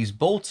one of these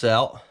bolts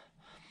out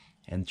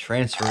and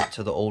transfer it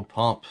to the old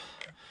pump.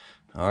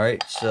 All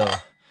right, so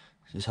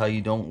this is how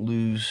you don't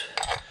lose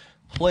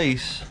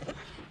place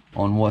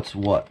on what's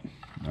what.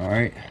 All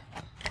right,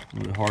 a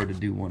little bit hard to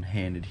do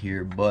one-handed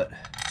here, but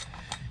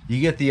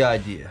you get the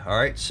idea. All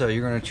right, so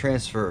you're going to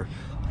transfer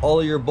all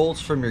of your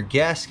bolts from your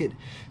gasket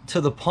to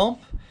the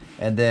pump,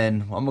 and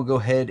then I'm gonna go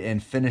ahead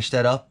and finish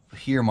that up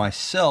here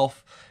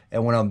myself.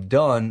 And when I'm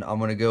done, I'm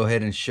gonna go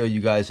ahead and show you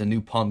guys a new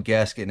pump,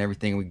 gasket, and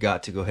everything we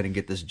got to go ahead and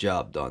get this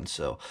job done.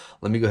 So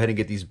let me go ahead and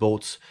get these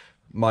bolts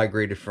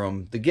migrated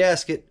from the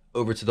gasket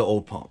over to the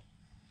old pump.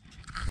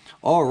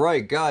 All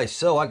right, guys,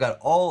 so I got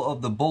all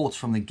of the bolts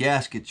from the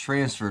gasket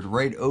transferred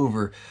right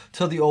over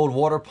to the old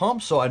water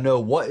pump, so I know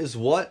what is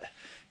what.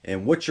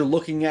 And what you're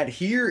looking at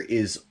here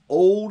is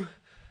old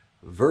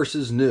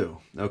versus new.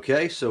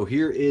 Okay, so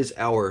here is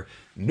our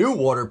new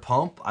water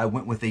pump. I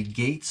went with a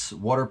Gates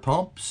water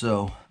pump,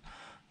 so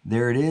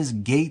there it is.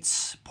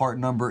 Gates, part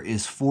number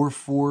is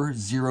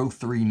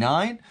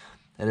 44039.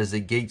 That is a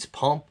Gates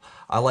pump.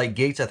 I like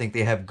Gates. I think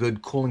they have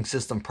good cooling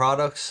system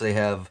products. They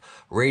have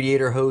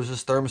radiator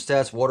hoses,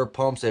 thermostats, water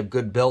pumps. They have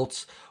good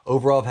belts.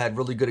 Overall, I've had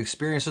really good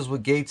experiences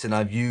with Gates, and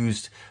I've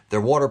used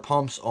their water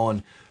pumps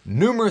on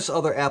numerous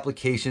other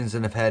applications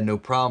and have had no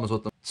problems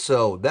with them.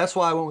 So that's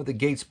why I went with the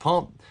Gates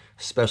pump,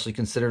 especially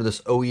considering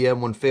this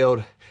OEM one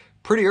failed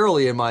pretty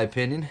early in my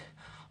opinion.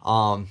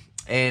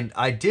 And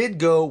I did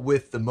go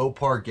with the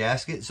Mopar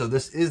gasket. So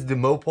this is the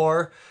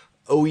Mopar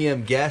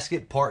OEM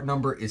gasket. Part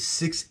number is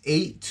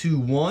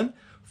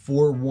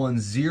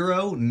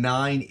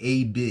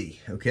 6821410-9AB.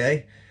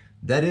 Okay,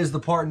 that is the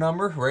part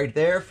number right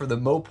there for the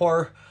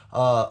Mopar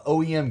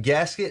OEM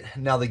gasket.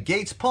 Now the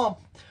Gates pump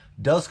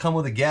does come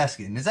with a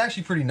gasket, and it's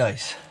actually pretty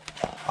nice.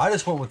 I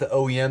just went with the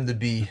OEM to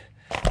be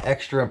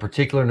extra and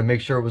particular and to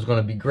make sure it was going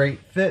to be great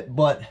fit,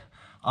 but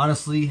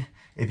honestly,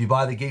 if you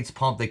buy the Gates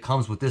pump that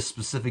comes with this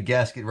specific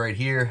gasket right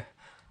here,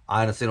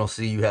 I honestly don't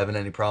see you having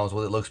any problems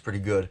with it. It looks pretty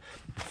good.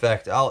 In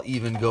fact, I'll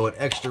even go an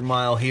extra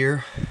mile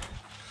here,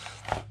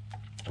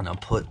 and I'll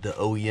put the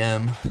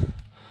OEM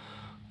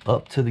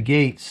up to the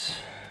Gates,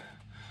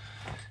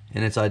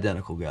 and it's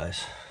identical,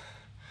 guys.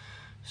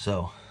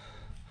 So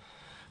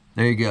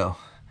there you go.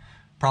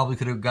 Probably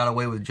could have got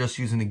away with just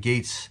using the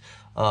Gates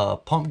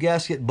pump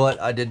gasket, but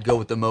I did go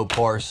with the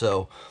Mopar.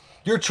 So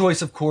your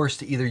choice, of course,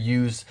 to either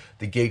use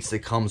the Gates that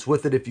comes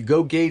with it if you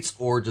go Gates,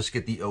 or just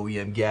get the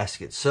OEM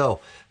gasket.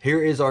 So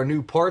here is our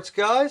new parts,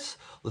 guys.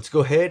 Let's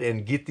go ahead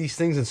and get these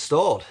things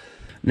installed.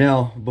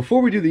 Now,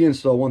 before we do the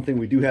install, one thing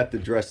we do have to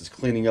address is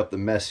cleaning up the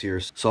mess here.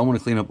 So I'm going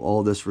to clean up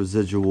all this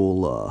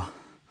residual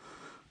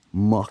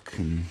muck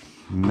and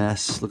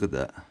mess. Look at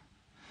that.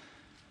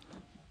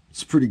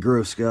 It's pretty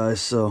gross,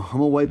 guys. So I'm going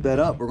to wipe that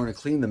up. We're going to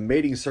clean the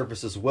mating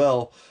surface as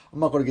well. I'm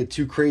not going to get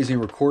too crazy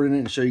and recording it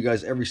and show you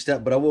guys every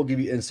step, but I will give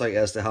you insight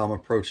as to how I'm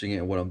approaching it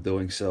and what I'm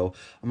doing. So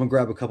I'm going to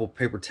grab a couple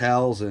paper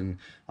towels and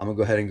I'm going to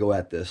go ahead and go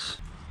at this.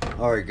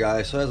 All right,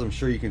 guys. So as I'm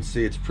sure you can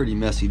see, it's pretty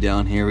messy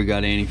down here. We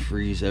got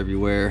antifreeze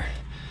everywhere.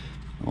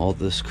 All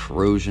this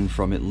corrosion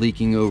from it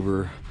leaking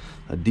over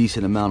a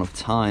decent amount of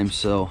time.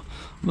 So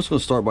I'm just going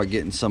to start by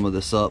getting some of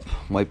this up,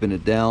 wiping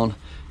it down.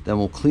 Then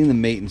we'll clean the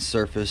mating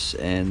surface,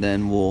 and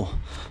then we'll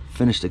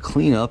finish the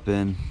cleanup,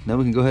 and then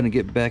we can go ahead and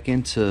get back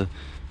into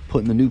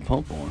putting the new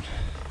pump on.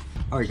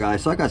 All right,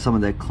 guys, so I got some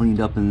of that cleaned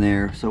up in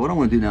there. So what I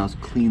want to do now is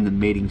clean the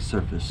mating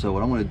surface. So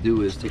what I want to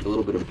do is take a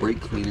little bit of brake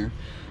cleaner,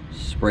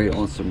 spray it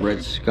on some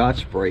red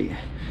Scotch-Brite,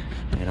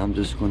 and I'm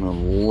just going to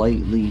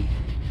lightly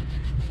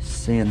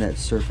sand that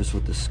surface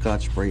with the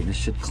Scotch-Brite, and it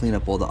should clean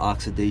up all the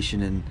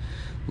oxidation and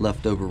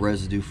leftover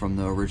residue from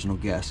the original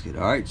gasket.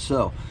 All right,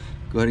 so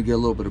go ahead and get a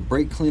little bit of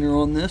brake cleaner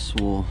on this.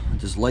 We'll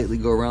just lightly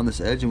go around this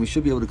edge, and we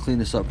should be able to clean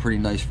this up pretty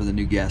nice for the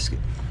new gasket.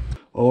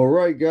 All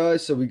right,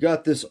 guys, so we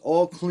got this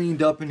all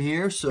cleaned up in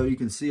here. So you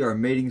can see our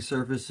mating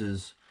surface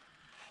is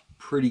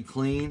pretty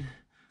clean.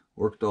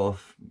 Worked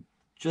off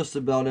just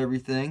about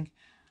everything.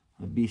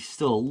 There'll be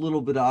still a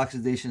little bit of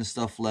oxidation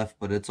stuff left,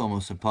 but it's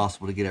almost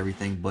impossible to get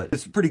everything. But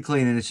it's pretty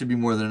clean, and it should be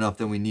more than enough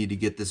that we need to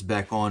get this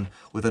back on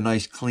with a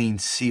nice clean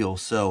seal.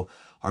 So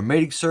our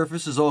mating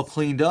surface is all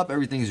cleaned up.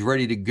 Everything's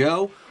ready to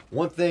go.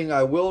 One thing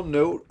I will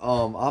note,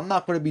 I'm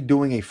not going to be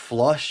doing a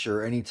flush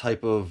or any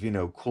type of,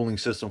 cooling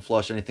system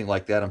flush, anything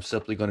like that. I'm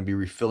simply going to be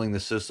refilling the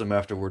system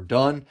after we're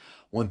done.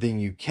 One thing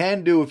you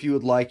can do if you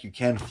would like, you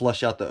can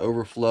flush out the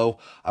overflow.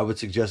 I would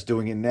suggest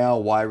doing it now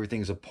while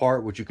everything's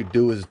apart. What you could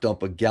do is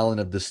dump a gallon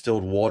of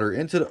distilled water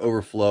into the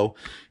overflow.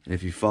 And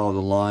if you follow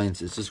the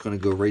lines, it's just going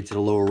to go right to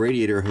the lower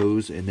radiator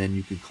hose. And then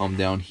you can come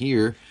down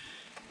here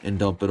and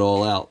dump it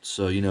all out.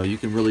 So, you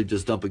can really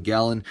just dump a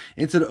gallon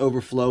into the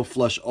overflow,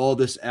 flush all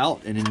this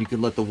out, and then you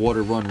can let the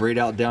water run right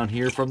out down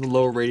here from the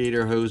lower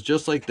radiator hose,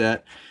 just like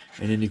that.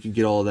 And then you can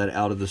get all of that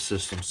out of the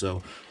system.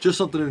 So just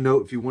something to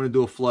note, if you want to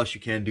do a flush, you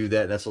can do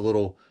that. That's a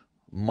little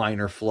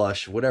minor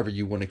flush, whatever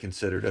you want to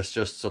consider. That's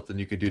just something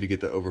you can do to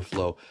get the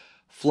overflow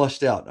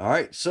flushed out. All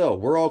right, so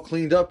we're all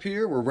cleaned up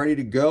here. We're ready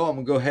to go. I'm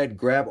going to go ahead and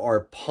grab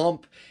our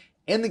pump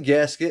and the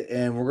gasket,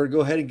 and we're going to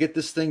go ahead and get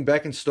this thing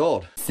back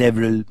installed.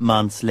 Several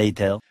months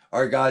later.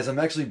 All right, guys, I'm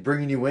actually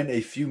bringing you in a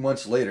few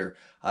months later.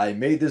 I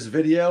made this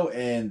video,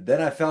 and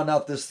then I found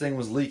out this thing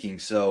was leaking.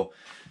 So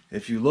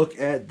if you look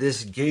at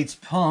this Gates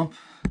pump,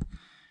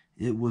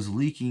 it was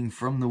leaking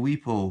from the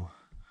weep hole.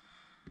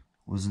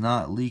 Was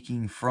not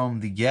leaking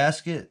from the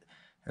gasket.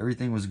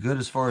 Everything was good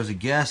as far as the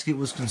gasket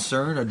was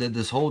concerned. I did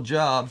this whole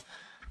job,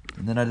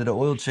 and then I did an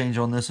oil change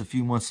on this a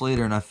few months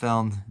later, and I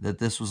found that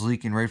this was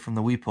leaking right from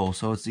the weep hole.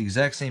 So it's the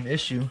exact same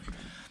issue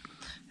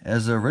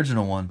as the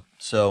original one.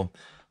 So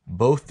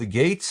both the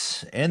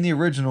Gates and the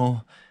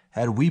original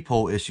had weep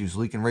hole issues,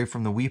 leaking right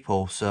from the weep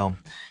hole. So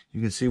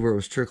you can see where it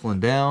was trickling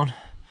down.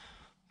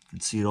 You can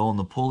see it all in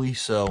the pulley.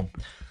 So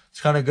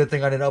it's kind of a good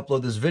thing I didn't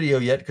upload this video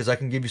yet, because I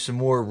can give you some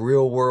more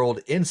real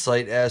world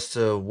insight as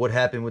to what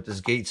happened with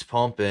this Gates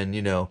pump. And,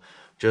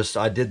 just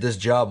I did this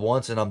job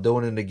once and I'm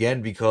doing it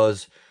again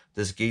because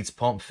this Gates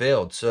pump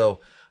failed. So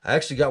I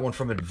actually got one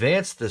from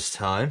Advanced this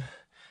time.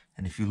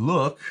 And if you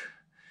look,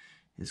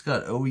 it's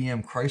got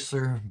OEM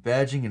Chrysler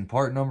badging and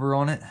part number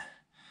on it,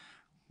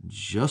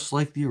 just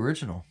like the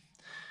original.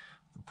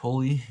 The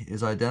pulley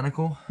is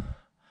identical.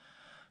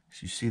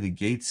 As you see, the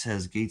Gates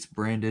has Gates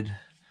branded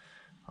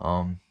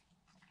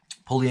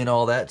pulley and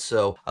all that.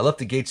 So I left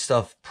the Gates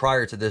stuff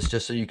prior to this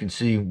just so you can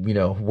see,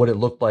 what it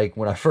looked like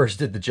when I first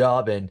did the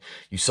job, and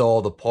you saw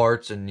all the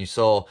parts, and you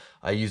saw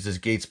I used this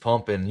Gates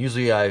pump. And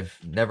usually I've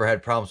never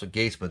had problems with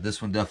Gates, but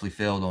this one definitely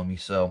failed on me.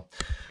 So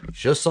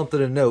just something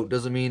to note.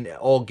 Doesn't mean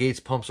all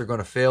Gates pumps are going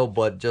to fail,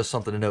 but just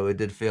something to note. It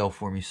did fail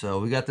for me. So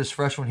we got this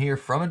fresh one here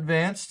from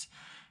Advanced.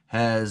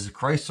 Has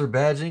Chrysler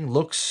badging.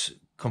 Looks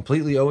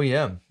completely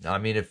OEM. I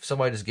mean, if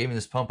somebody just gave me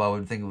this pump, I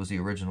would think it was the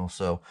original.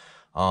 So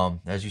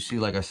as you see,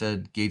 like I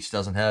said, Gates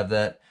doesn't have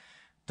that.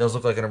 Does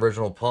look like an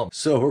original pump.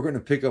 So we're going to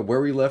pick up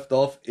where we left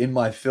off in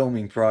my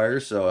filming prior.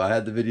 So I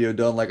had the video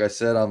done. Like I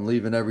said, I'm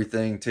leaving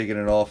everything, taking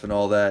it off and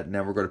all that.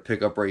 Now we're going to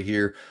pick up right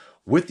here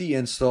with the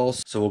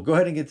installs. So we'll go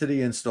ahead and get to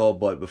the install.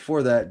 But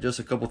before that, just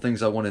a couple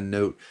things I want to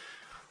note.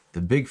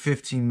 The big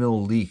 15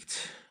 mil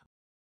leaked.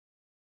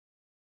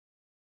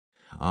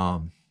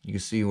 You can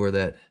see where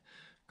that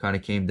kind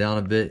of came down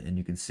a bit, and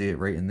you can see it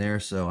right in there.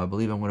 So I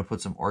believe I'm going to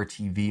put some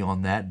RTV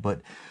on that.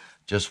 But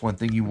just one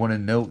thing you want to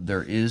note,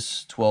 there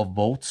is 12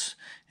 bolts,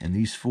 and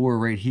these 4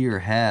 right here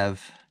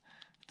have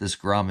this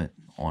grommet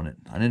on it.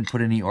 I didn't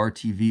put any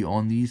RTV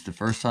on these the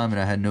first time, and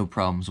I had no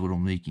problems with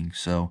them leaking.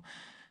 So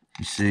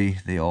you see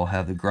they all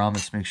have the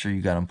grommets. Make sure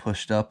you got them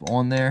pushed up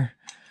on there.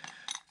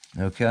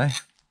 Okay,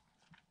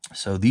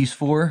 so these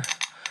 4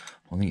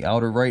 on the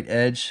outer right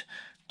edge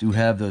do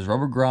have those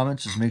rubber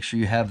grommets. Just make sure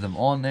you have them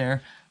on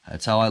there.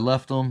 That's how I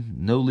left them.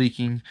 No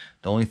leaking.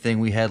 The only thing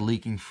we had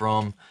leaking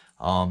from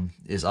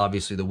is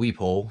obviously the weep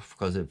hole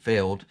because it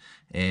failed,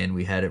 and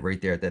we had it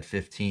right there at that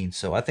 15.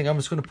 So I think I'm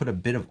just going to put a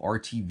bit of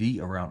RTV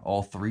around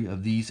all 3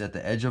 of these at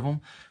the edge of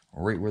them,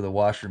 right where the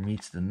washer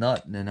meets the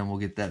nut, and then we'll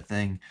get that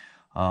thing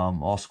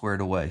all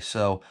squared away.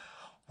 So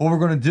what we're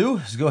going to do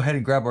is go ahead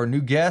and grab our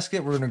new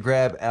gasket. We're going to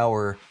grab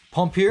our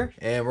pump here,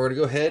 and we're going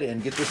to go ahead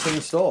and get this thing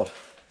installed.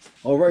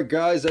 All right,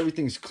 guys,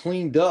 everything's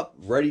cleaned up,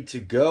 ready to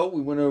go.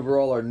 We went over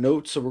all our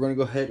notes, so we're going to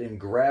go ahead and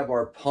grab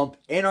our pump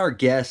and our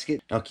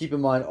gasket. Now, keep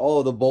in mind, all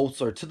of the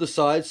bolts are to the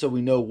side, so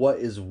we know what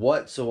is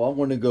what. So I'm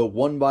going to go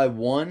one by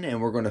one,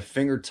 and we're going to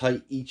finger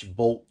tight each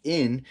bolt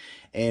in.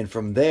 And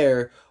from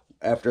there,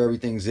 after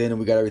everything's in and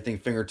we got everything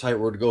finger tight,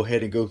 we're going to go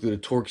ahead and go through the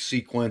torque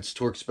sequence,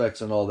 torque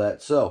specs, and all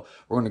that. So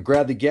we're going to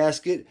grab the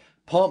gasket,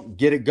 pump,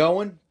 get it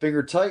going,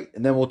 finger tight,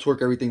 and then we'll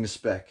torque everything to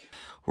spec.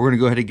 We're going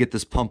to go ahead and get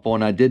this pump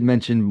on. I did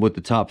mention with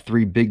the top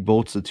 3 big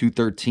bolts, the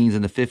 213s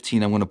and the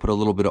 15, I'm going to put a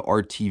little bit of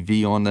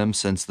RTV on them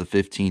since the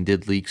 15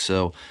 did leak.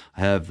 So I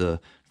have the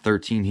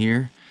 13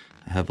 here.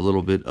 I have a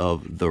little bit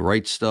of the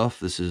right stuff.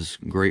 This is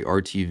great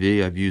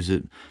RTV. I've used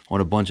it on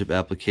a bunch of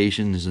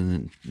applications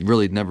and it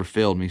really never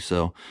failed me.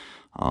 So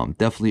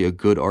definitely a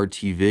good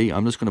RTV.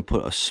 I'm just going to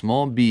put a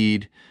small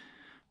bead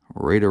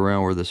right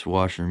around where this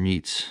washer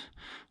meets,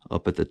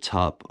 up at the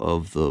top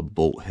of the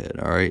bolt head.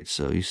 All right,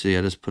 so you see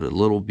I just put a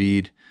little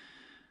bead,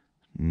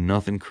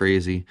 nothing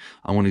crazy.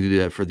 I want to do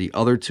that for the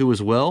other 2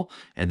 as well,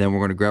 and then we're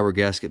going to grab our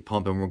gasket,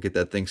 pump, and we'll get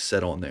that thing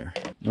set on there.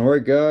 All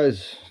right,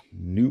 guys,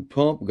 new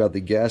pump. We got the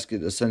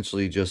gasket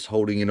essentially just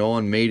holding it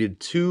on, mated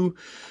to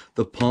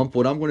the pump.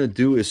 What I'm going to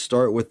do is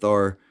start with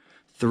our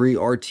 3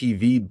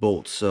 RTV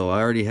bolts. So I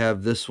already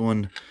have this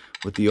one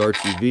with the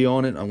RTV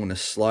on it. I'm going to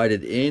slide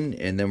it in,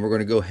 and then we're going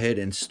to go ahead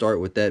and start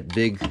with that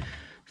big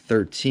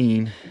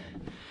 13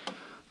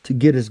 to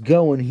get us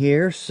going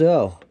here.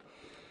 So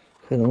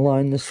gonna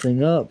line this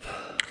thing up.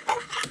 I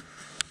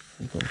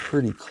think I'm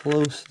pretty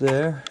close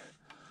there.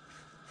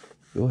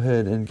 Go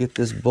ahead and get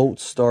this bolt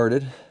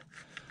started.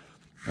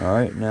 All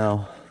right,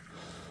 now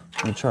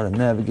I'm gonna try to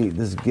navigate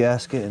this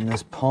gasket and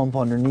this pump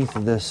underneath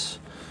of this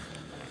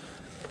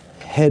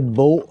head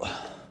bolt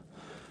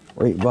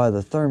right by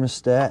the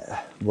thermostat.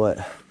 But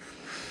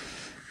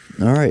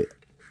all right,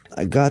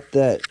 I got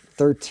that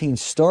 13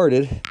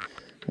 started.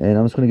 And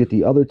I'm just going to get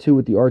the other 2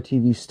 with the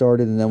RTV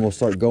started, and then we'll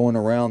start going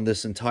around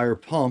this entire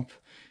pump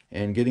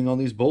and getting all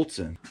these bolts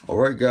in. All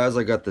right, guys,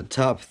 I got the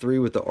top 3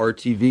 with the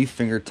RTV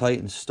finger tight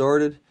and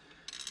started.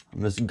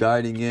 I'm just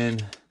guiding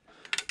in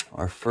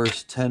our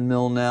first 10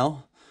 mil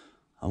now.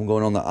 I'm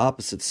going on the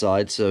opposite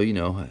side, so, you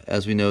know,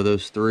 as we know,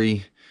 those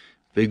 3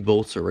 big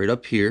bolts are right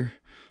up here.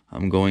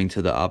 I'm going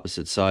to the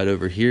opposite side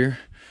over here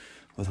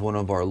with one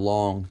of our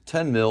long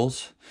 10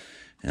 mils,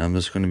 and I'm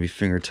just going to be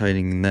finger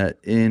tightening that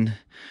in,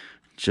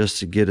 just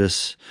to get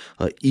us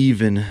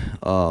even,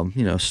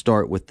 you know,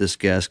 start with this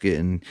gasket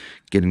and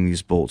getting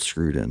these bolts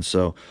screwed in.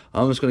 So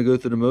I'm just going to go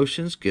through the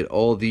motions, get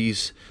all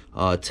these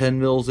 10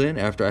 mils in.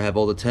 After I have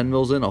all the 10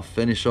 mils in, I'll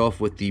finish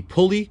off with the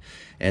pulley,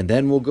 and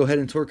then we'll go ahead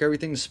and torque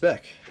everything to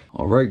spec.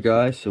 All right,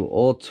 guys, so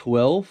all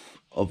 12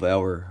 of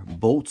our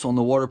bolts on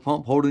the water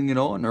pump holding it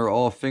on are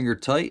all finger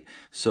tight.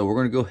 So we're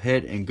going to go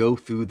ahead and go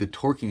through the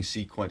torquing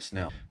sequence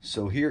now.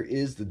 So here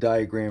is the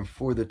diagram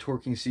for the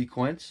torquing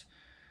sequence.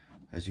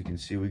 As you can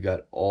see, we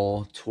got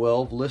all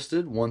 12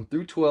 listed, 1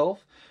 through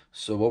 12.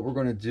 So what we're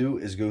going to do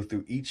is go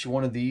through each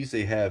one of these.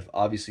 They have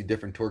obviously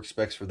different torque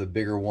specs for the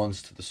bigger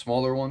ones to the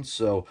smaller ones.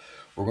 So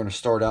we're going to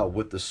start out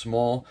with the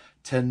small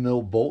 10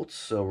 mil bolts.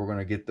 So we're going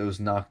to get those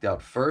knocked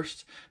out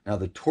first. Now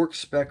the torque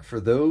spec for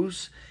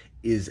those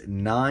is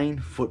 9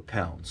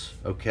 foot-pounds.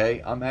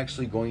 Okay, I'm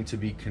actually going to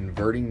be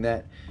converting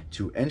that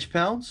to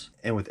inch-pounds,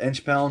 and with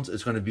inch-pounds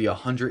it's going to be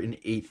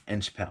 108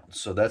 inch-pounds.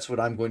 So that's what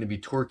I'm going to be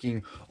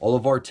torquing all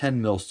of our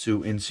 10 mils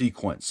to in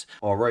sequence.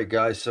 All right,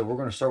 guys, so we're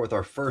going to start with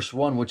our first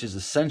one, which is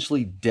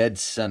essentially dead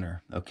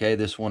center. Okay,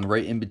 this one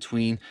right in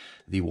between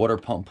the water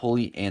pump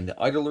pulley and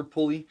the idler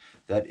pulley.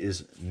 That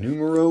is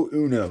numero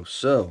uno.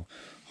 So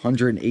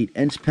 108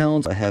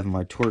 inch-pounds. I have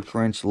my torque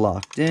wrench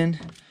locked in.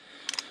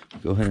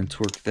 Go ahead and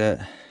torque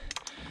that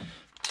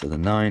to the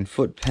 9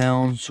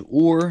 foot-pounds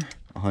or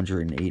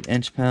 108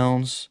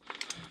 inch-pounds.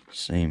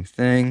 Same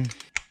thing.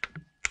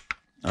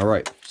 All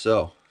right,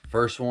 so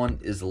first one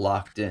is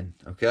locked in,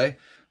 okay?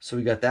 So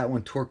we got that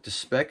one torqued to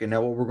spec, and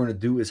now what we're going to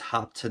do is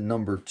hop to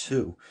number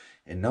 2.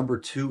 And number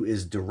 2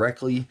 is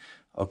directly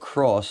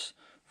across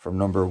from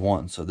number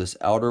 1. So this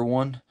outer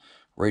one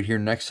right here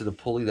next to the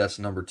pulley, that's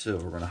number 2.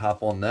 We're going to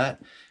hop on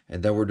that,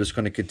 and then we're just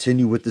going to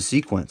continue with the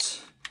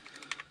sequence.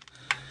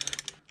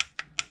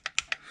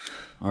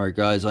 All right,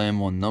 guys, I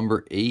am on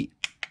number 8.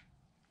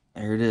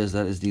 There it is.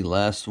 That is the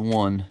last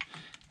one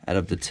out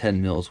of the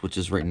 10 mils, which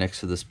is right next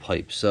to this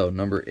pipe. So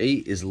number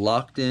 8 is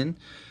locked in.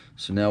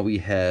 So now we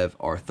have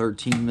our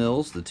 13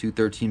 mils, the two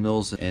 13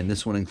 mils, and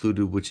this one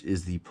included, which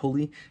is the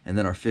pulley, and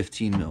then our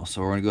 15 mils.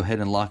 So we're going to go ahead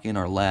and lock in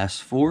our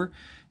last 4,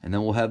 and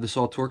then we'll have this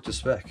all torqued to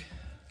spec.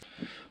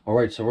 All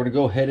right, so we're going to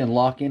go ahead and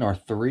lock in our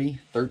 3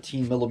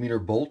 13 millimeter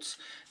bolts.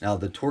 Now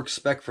the torque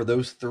spec for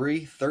those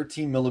 3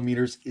 13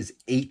 millimeters is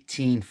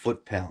 18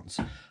 foot-pounds.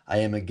 I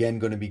am again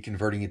going to be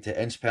converting it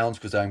to inch-pounds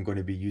because I'm going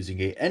to be using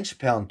a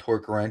inch-pound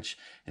torque wrench,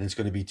 and it's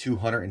going to be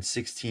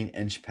 216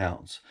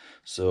 inch-pounds.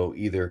 So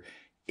either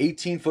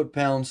 18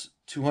 foot-pounds,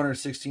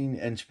 216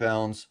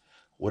 inch-pounds,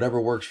 whatever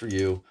works for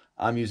you.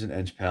 I'm using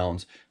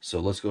inch-pounds.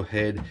 So let's go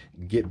ahead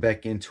and get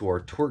back into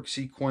our torque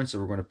sequence. So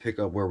we're going to pick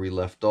up where we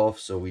left off.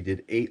 So we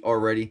did 8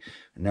 already.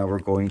 And now we're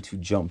going to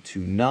jump to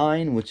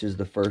 9, which is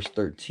the first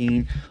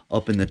 13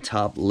 up in the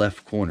top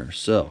left corner.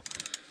 So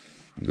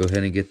go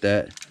ahead and get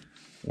that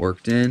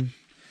worked in.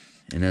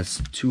 And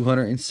that's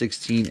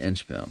 216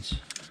 inch-pounds.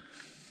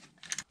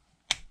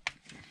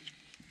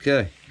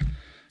 Okay,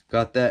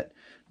 got that.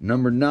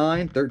 Number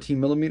 9, 13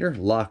 millimeter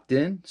locked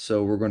in.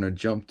 So we're going to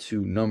jump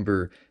to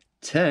number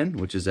 10,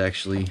 which is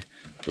actually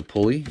the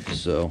pulley.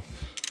 So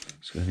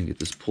let's go ahead and get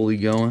this pulley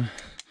going.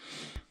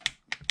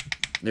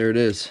 There it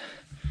is.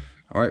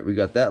 All right, we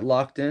got that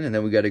locked in, and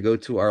then we got to go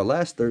to our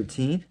last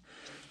 13,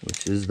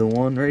 which is the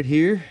one right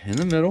here in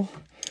the middle.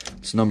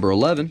 It's number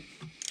 11.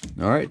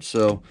 All right,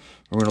 so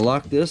we're going to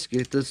lock this,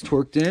 get this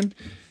torqued in,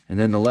 and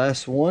then the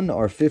last one,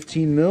 our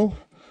 15 mil,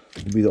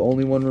 will be the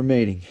only one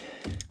remaining.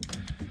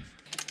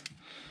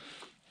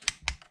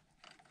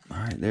 All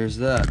right, there's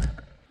that.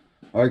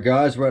 All right,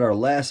 guys, we're at our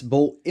last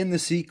bolt in the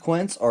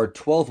sequence, our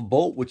 12th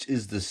bolt, which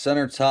is the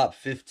center top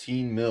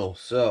 15 mil.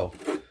 So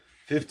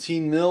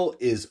 15 mil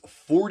is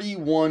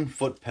 41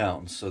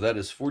 foot-pounds. So that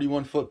is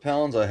 41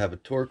 foot-pounds. I have a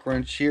torque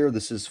wrench here.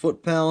 This is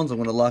foot-pounds. I'm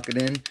going to lock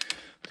it in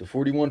to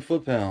 41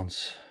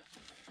 foot-pounds.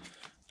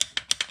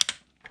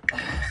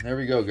 There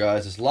we go,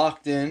 guys. It's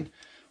locked in.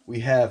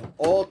 We have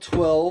all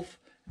 12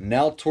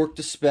 now torqued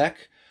to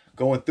spec.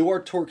 Going through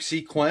our torque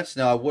sequence.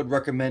 Now I would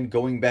recommend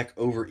going back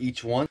over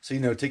each one.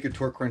 So, take your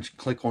torque wrench,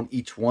 click on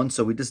each one.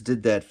 So we just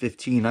did that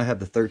 15. I have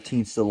the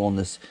 13 still on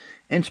this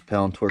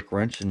inch-pound torque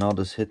wrench, and I'll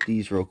just hit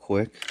these real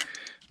quick.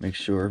 Make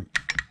sure,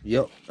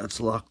 yep, that's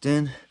locked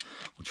in.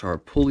 We'll try our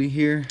pulley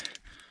here.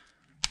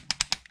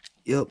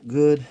 Yep,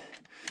 good.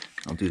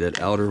 I'll do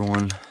that outer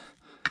one.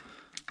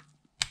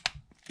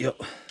 Yep.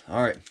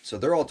 All right, so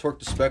they're all torqued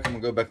to spec. I'm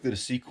gonna go back through the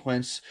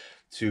sequence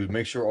to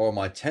make sure all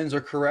my 10s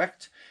are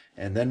correct.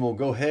 And then we'll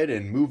go ahead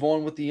and move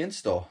on with the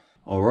install.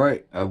 All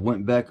right, I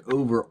went back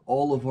over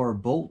all of our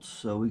bolts.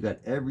 So we got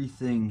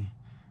everything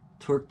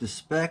torqued to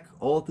spec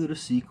all through the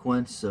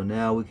sequence. So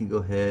now we can go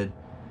ahead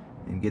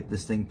and get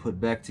this thing put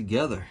back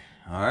together.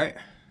 All right.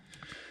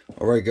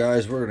 All right,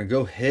 guys, we're going to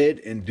go ahead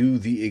and do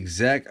the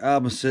exact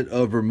opposite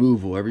of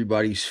removal,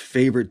 everybody's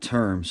favorite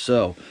term.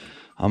 So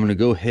I'm going to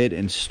go ahead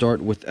and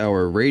start with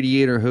our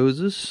radiator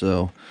hoses.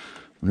 So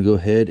I'm going to go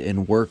ahead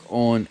and work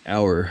on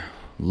our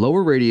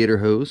lower radiator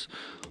hose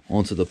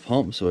onto the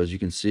pump. So as you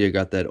can see, I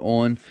got that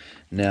on.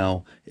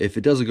 Now, if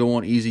it doesn't go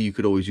on easy, you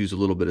could always use a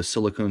little bit of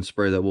silicone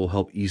spray that will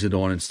help ease it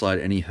on and slide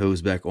any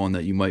hose back on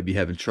that you might be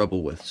having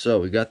trouble with. So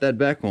we got that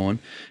back on,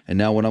 and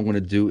now what I'm going to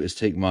do is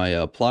take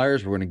my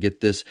pliers. We're going to get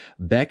this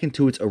back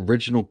into its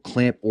original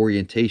clamp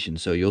orientation.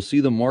 So you'll see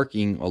the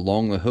marking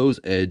along the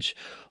hose edge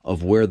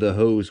of where the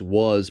hose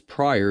was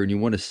prior, and you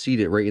want to seat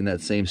it right in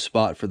that same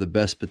spot for the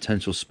best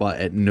potential spot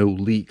at no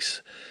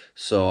leaks.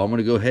 So I'm going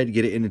to go ahead and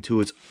get it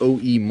into its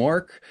OE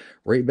mark,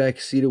 right back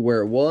seated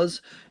where it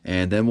was,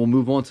 and then we'll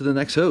move on to the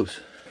next hose.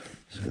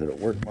 So I'm going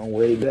to work my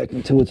way back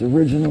into its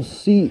original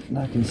seat, and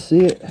I can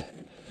see it.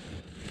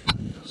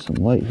 Some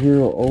light here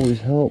will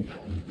always help.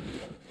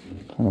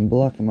 Kind of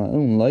blocking my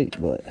own light,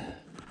 but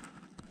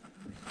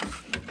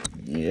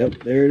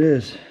yep, there it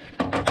is.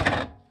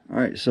 All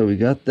right, so we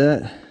got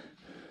that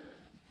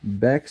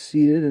back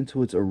seated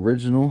into its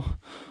original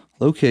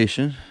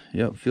location.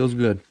 Yep, feels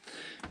good.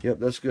 Yep,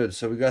 that's good.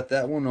 So we got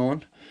that one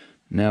on.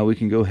 Now we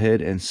can go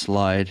ahead and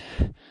slide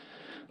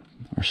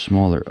our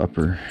smaller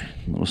upper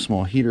little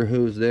small heater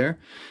hose there.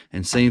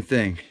 And same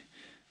thing.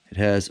 It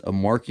has a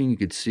marking. You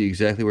can see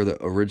exactly where the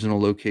original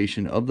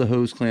location of the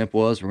hose clamp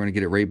was. We're going to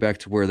get it right back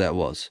to where that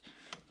was.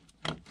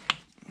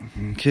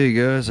 Okay,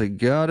 guys, I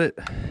got it.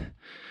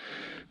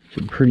 You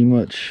can pretty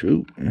much,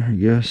 I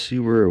guess, see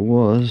where it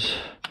was.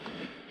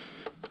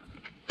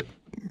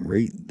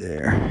 right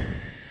there.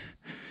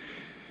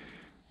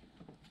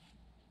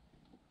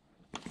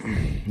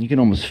 You can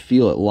almost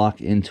feel it lock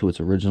into its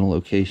original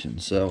location.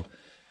 So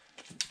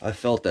I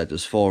felt that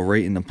just fall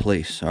right into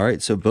place. All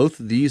right, so both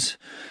of these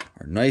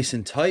are nice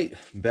and tight,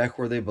 back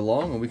where they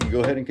belong, and we can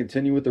go ahead and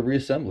continue with the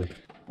reassembly.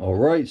 All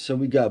right, so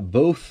we got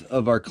both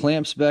of our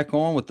clamps back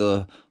on with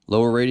the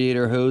lower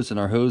radiator hose and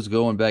our hose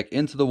going back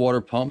into the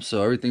water pump,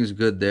 so everything's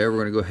good there. We're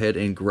gonna go ahead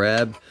and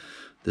grab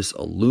this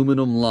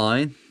aluminum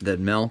line that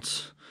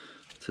mounts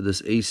to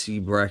this AC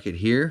bracket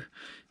here,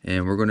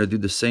 and we're gonna do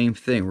the same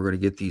thing. We're gonna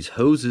get these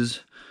hoses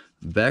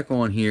back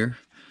on here.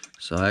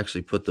 So I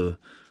actually put the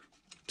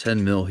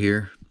 10 mil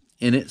here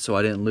in it so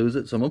I didn't lose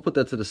it. So I'm gonna put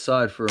that to the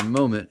side for a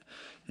moment,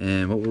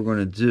 and what we're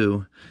gonna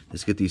do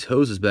is get these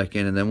hoses back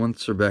in, and then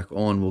once they're back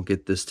on, we'll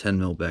get this 10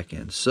 mil back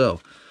in.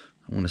 So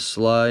I'm gonna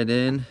slide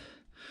in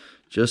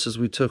just as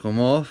we took them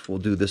off. We'll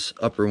do this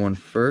upper one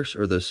first,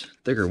 or this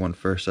thicker one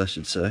first, I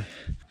should say.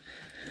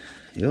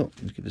 Yep,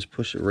 you can just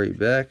push it right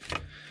back.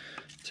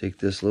 Take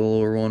this little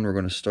lower one, we're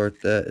gonna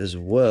start that as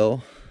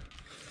well.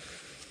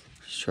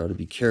 Just try to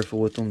be careful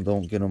with them,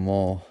 don't get them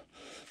all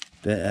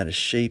bent out of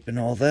shape and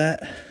all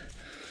that.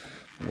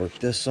 Work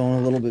this on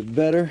a little bit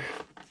better.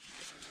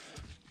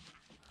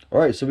 All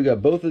right, so we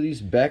got both of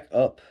these back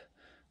up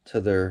to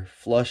their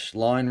flush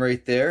line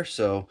right there.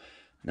 So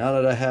now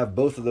that I have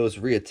both of those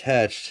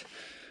reattached,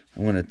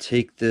 I'm gonna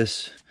take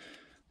this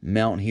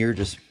mount here,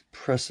 just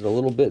press it a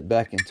little bit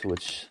back into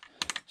its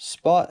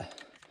spot.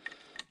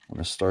 I'm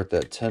gonna start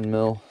that 10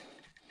 mil,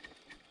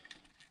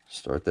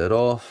 start that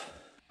off,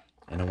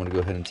 and I'm gonna go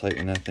ahead and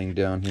tighten that thing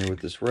down here with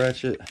this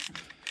ratchet.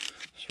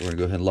 So we're gonna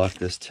go ahead and lock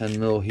this 10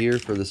 mil here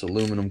for this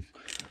aluminum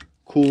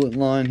coolant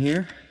line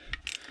here.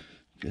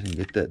 Go ahead and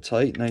get that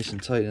tight, nice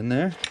and tight in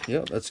there.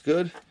 Yep, that's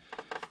good.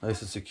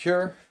 Nice and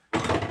secure.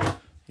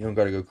 You don't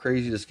gotta go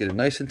crazy, just get it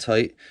nice and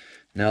tight.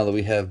 Now that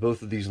we have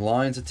both of these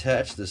lines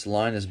attached, this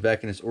line is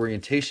back in its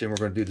orientation. We're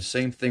gonna do the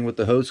same thing with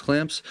the hose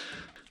clamps.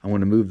 I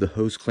want to move the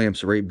hose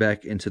clamps right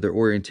back into their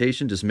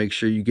orientation. Just make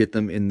sure you get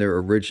them in their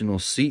original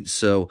seat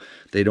so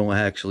they don't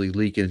actually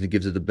leak, and it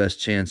gives it the best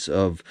chance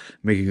of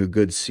making a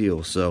good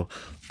seal. So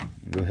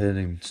go ahead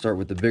and start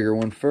with the bigger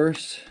one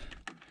first.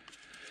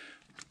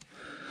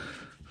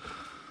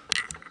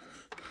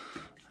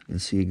 You can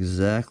see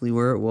exactly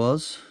where it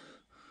was.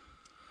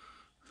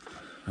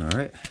 All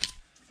right,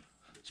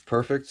 it's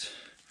perfect.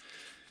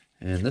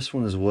 And this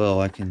one as well,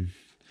 I can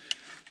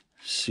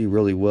see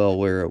really well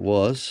where it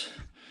was.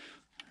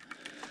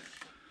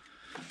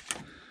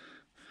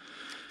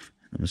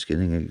 I'm just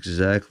getting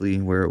exactly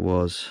where it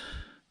was.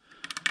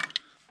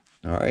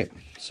 All right,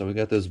 so we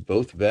got those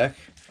both back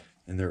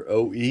in their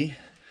OE,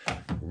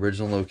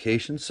 original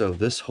location. So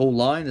this whole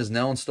line is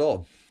now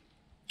installed.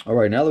 All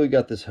right, now that we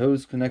got this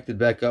hose connected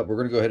back up, we're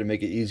gonna go ahead and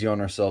make it easy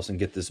on ourselves and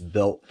get this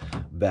belt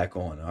back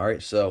on. All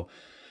right, so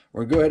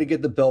we're gonna go ahead and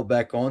get the belt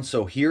back on.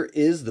 So here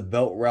is the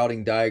belt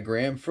routing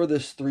diagram for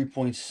this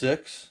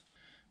 3.6.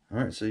 All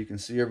right, so you can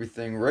see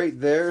everything right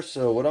there.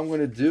 So what I'm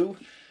gonna do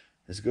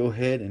is go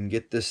ahead and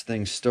get this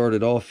thing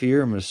started off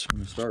here. I'm gonna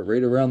start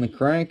right around the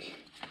crank,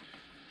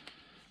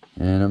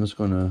 and I'm just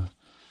gonna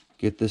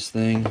get this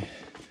thing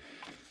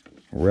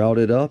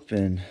routed up,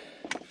 and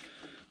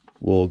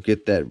we'll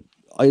get that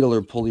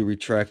idler pulley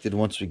retracted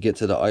once we get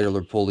to the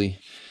idler pulley,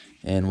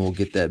 and we'll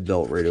get that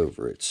belt right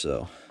over it.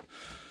 So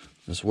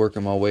just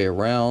working my way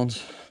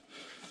around,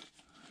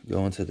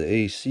 going to the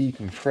AC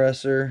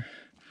compressor,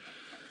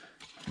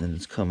 then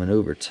it's coming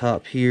over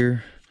top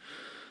here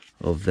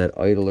of that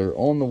idler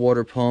on the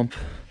water pump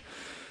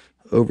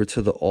over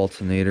to the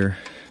alternator.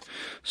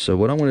 So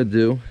what I'm going to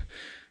do,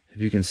 if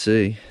you can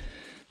see,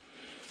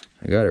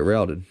 I got it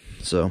routed.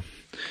 So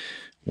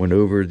went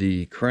over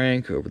the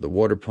crank, over the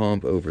water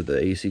pump, over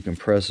the AC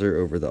compressor,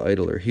 over the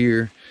idler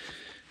here,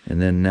 and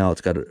then now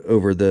it's got it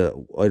over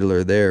the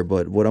idler there.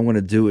 But what I'm going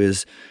to do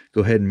is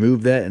go ahead and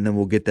move that, and then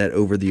we'll get that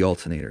over the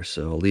alternator.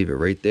 So I'll leave it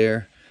right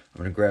there.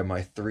 I'm going to grab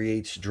my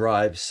 3/8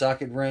 drive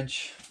socket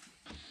wrench.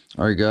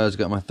 All right, guys,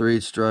 got my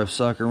 3/8 drive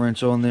socket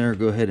wrench on there.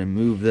 Go ahead and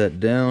move that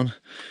down.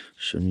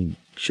 Should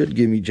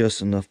give me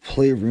just enough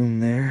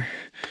playroom there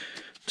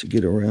to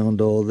get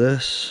around all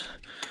this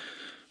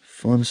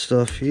fun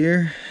stuff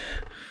here.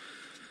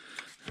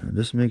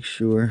 Just make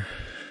sure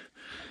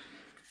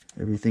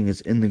everything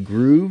is in the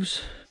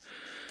grooves.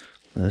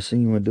 Last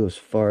thing you want to do is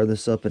fire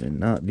this up and it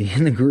not be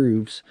in the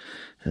grooves,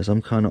 as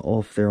I'm kind of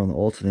off there on the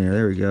alternator.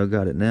 There we go,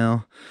 got it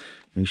now.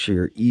 Make sure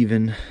you're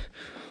even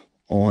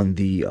on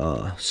the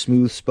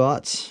smooth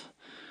spots.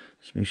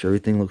 Just make sure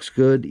everything looks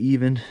good,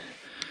 even.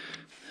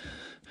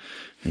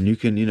 And you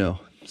can,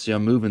 see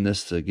I'm moving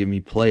this to give me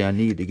play I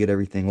need to get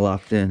everything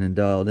locked in and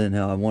dialed in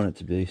how I want it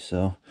to be.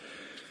 So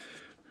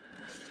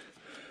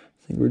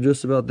I think we're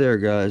just about there,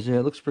 guys. Yeah,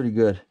 it looks pretty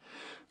good.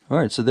 All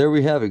right, so there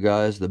we have it,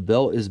 guys. The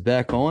belt is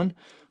back on.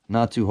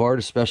 Not too hard,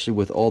 especially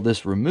with all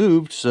this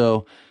removed,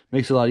 so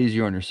makes it a lot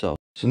easier on yourself.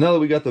 So now that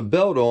we got the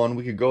belt on,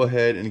 we could go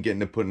ahead and get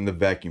into putting the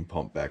vacuum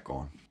pump back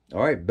on.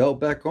 All right, belt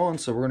back on.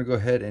 So we're gonna go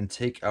ahead and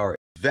take our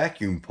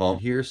vacuum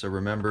pump here. So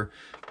remember,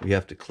 we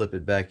have to clip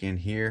it back in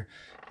here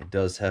it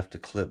does have to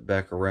clip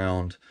back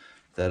around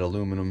that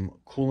aluminum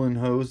coolant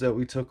hose that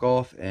we took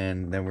off,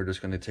 and then we're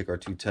just going to take our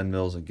two 10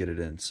 mils and get it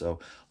in. So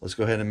let's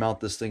go ahead and mount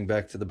this thing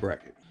back to the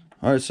bracket.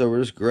 All right, so we're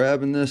just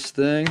grabbing this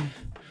thing,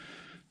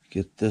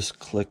 get this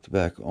clicked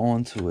back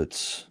onto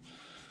its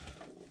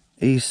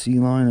AC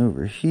line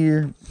over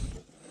here,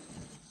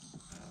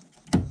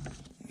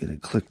 get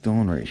it clicked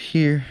on right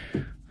here,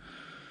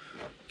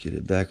 get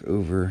it back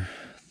over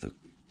the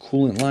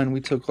coolant line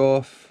we took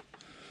off.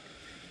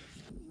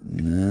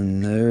 And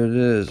then there it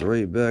is,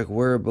 right back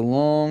where it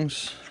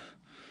belongs.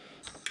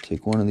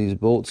 Take one of these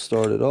bolts,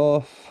 start it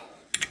off.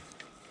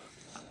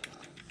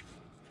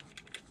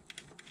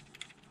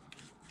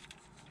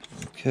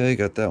 Okay,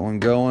 got that one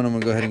going. I'm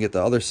gonna go ahead and get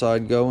the other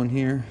side going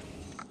here.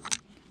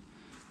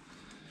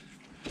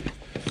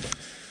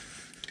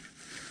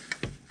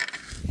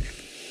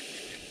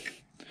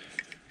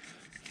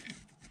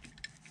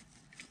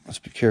 Let's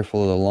be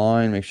careful of the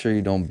line. Make sure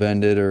you don't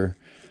bend it or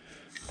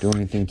do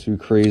anything too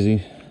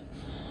crazy.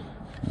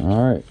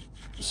 All right,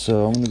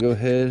 so I'm gonna go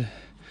ahead,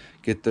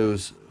 get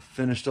those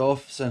finished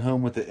off, sent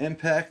home with the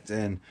impact,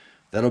 and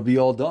that'll be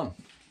all done.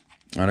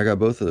 All right, I got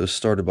both of those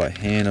started by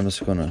hand. I'm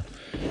just gonna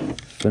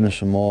finish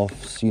them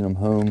off, send them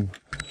home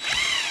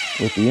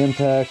with the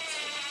impact.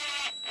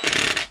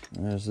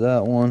 There's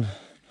that one.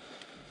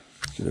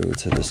 Get over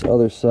to this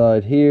other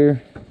side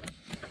here.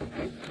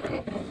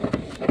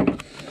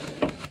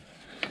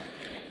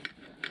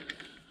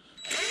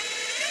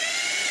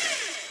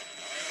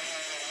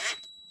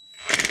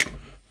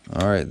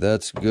 All right,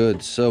 that's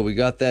good. So we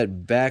got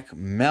that back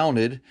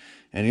mounted,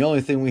 and the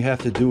only thing we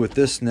have to do with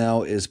this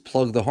now is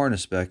plug the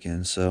harness back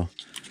in. So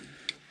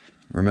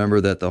remember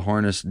that the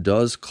harness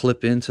does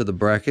clip into the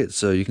bracket,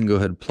 so you can go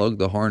ahead and plug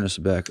the harness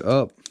back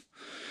up.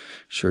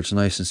 Sure it's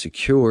nice and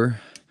secure,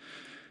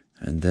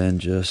 and then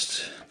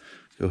just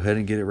go ahead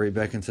and get it right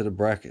back into the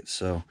bracket.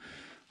 So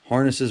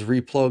harness is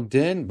replugged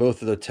in,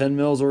 both of the 10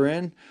 mils are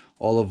in.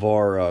 All of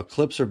our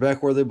clips are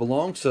back where they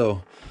belong.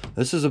 So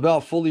this is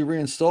about fully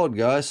reinstalled,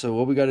 guys. So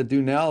what we got to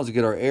do now is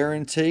get our air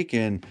intake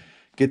and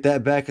get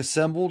that back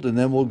assembled, and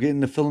then we'll get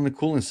into filling the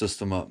cooling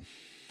system up.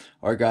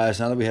 All right, guys,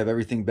 now that we have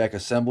everything back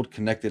assembled,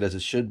 connected as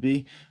it should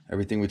be,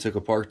 everything we took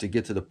apart to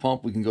get to the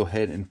pump, we can go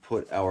ahead and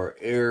put our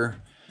air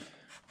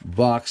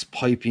box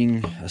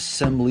piping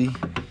assembly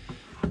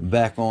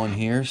back on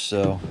here.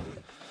 So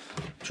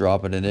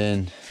dropping it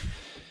in,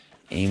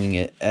 aiming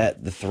it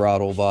at the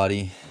throttle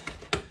body,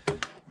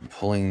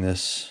 pulling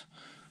this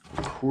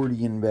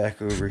accordion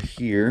back over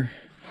here.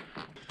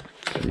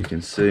 So you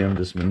can see I'm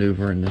just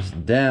maneuvering this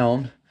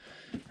down,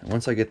 and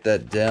once I get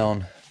that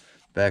down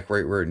back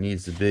right where it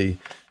needs to be,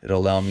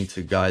 it'll allow me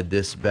to guide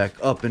this back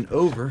up and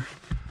over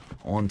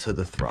onto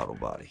the throttle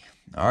body.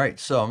 All right,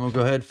 so I'm gonna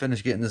go ahead and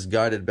finish getting this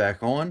guided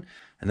back on,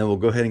 and then we'll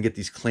go ahead and get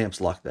these clamps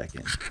locked back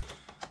in.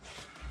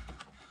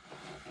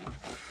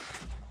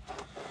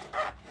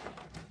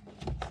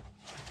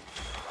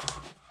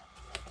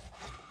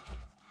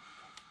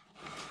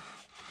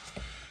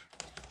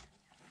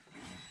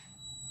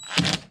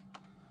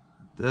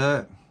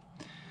 That.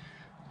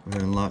 Go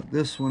ahead and lock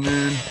this one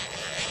in.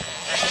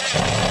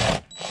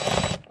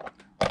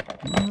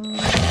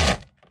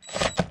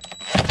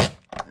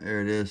 There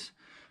it is.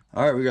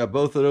 All right, we got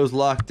both of those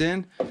locked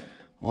in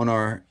on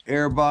our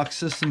air box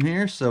system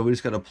here. So we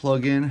just got to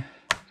plug in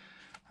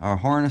our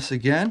harness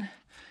again.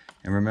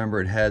 And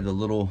remember, it had the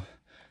little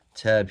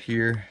tab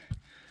here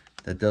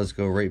that does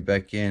go right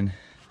back in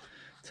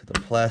to the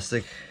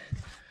plastic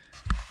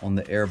on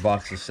the air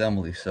box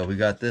assembly. So we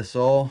got this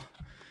all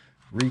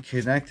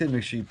reconnected.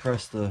 Make sure you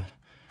press the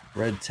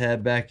red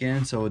tab back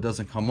in so it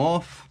doesn't come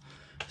off.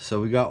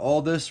 So we got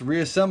all this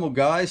reassembled,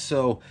 guys.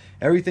 So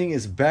everything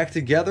is back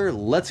together.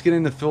 Let's get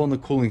into filling the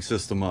cooling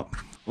system up.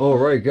 All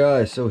right,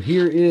 guys, so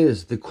here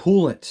is the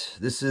coolant.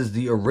 This is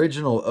the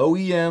original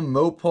OEM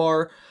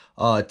Mopar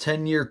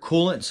 10-year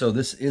coolant. So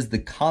this is the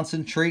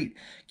concentrate.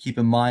 Keep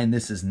in mind,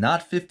 this is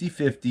not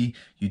 50-50.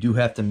 You do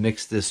have to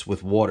mix this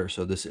with water.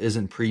 So this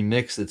isn't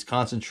pre-mixed, it's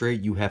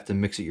concentrate. You have to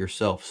mix it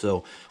yourself.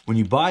 So when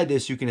you buy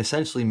this, you can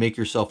essentially make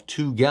yourself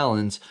 2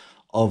 gallons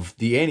of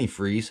the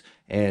antifreeze,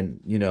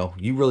 and you know,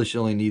 you really should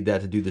only need that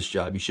to do this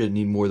job. You shouldn't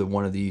need more than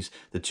one of these.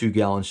 The 2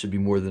 gallons should be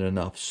more than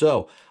enough.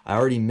 So I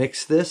already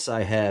mixed this.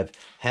 I have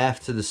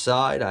half to the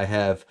side. I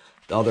have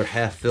the other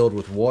half filled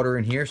with water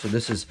in here. So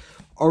this is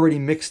already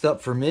mixed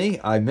up for me.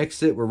 I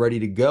mixed it, we're ready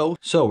to go.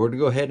 So we're gonna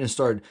go ahead and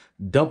start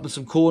dumping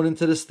some coolant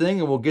into this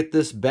thing, and we'll get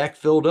this back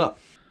filled up.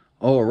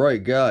 All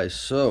right, guys,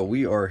 so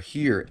we are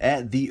here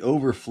at the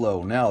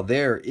overflow. Now,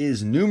 there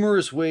is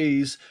numerous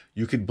ways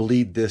you could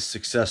bleed this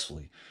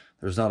successfully.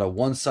 There's not a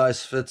one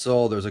size fits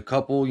all. There's a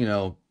couple, you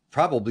know,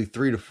 probably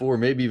 3 to 4,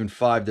 maybe even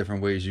 5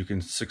 different ways you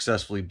can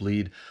successfully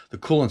bleed the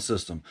coolant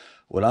system.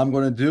 What I'm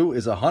going to do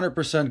is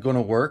 100% going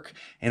to work,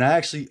 and I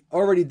actually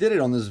already did it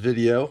on this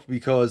video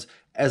because,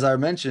 as I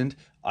mentioned,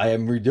 I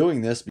am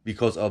redoing this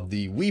because of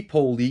the weep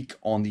hole leak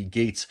on the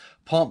Gates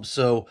pump.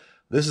 So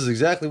this is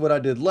exactly what I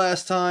did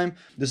last time.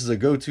 This is a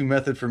go-to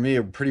method for me.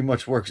 It pretty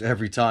much works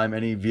every time,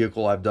 any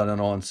vehicle I've done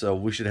it on. So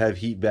we should have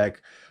heat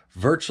back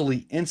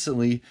virtually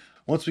instantly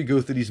once we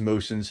go through these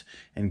motions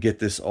and get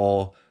this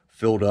all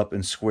filled up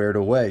and squared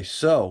away.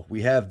 So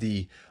we have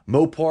the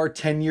Mopar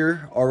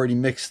 10-year already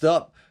mixed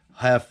up,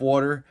 half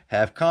water,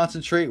 half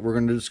concentrate. We're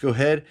going to just go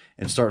ahead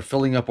and start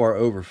filling up our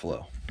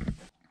overflow.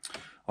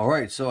 All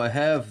right, so I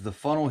have the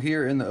funnel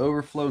here in the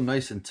overflow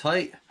nice and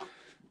tight.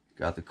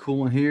 Got the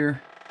coolant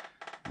here.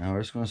 Now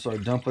we're just going to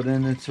start dumping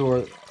it into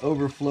our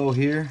overflow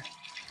here.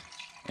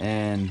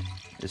 And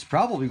it's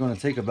probably going to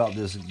take about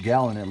this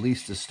gallon at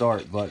least to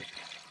start, but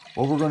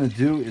what we're going to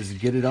do is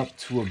get it up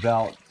to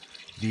about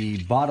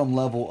the bottom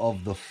level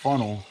of the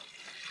funnel,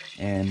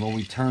 and when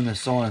we turn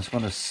this on, it's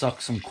going to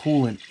suck some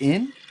coolant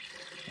in,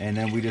 and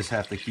then we just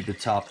have to keep it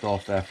topped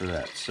off after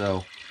that.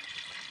 So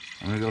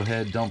I'm going to go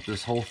ahead and dump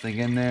this whole thing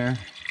in there.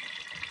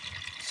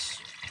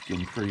 It's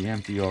getting pretty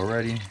empty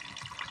already.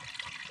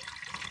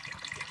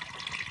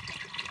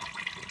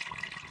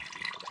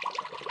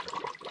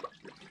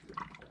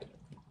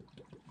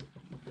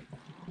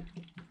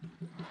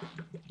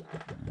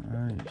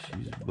 Alright,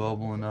 she's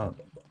bubbling up.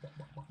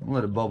 I'm gonna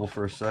let it bubble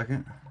for a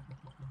second.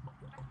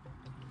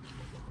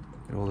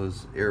 Get all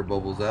those air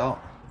bubbles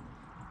out.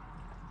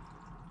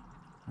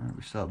 Alright,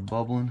 we stop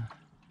bubbling.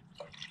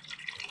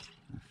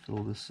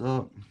 Fill this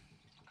up.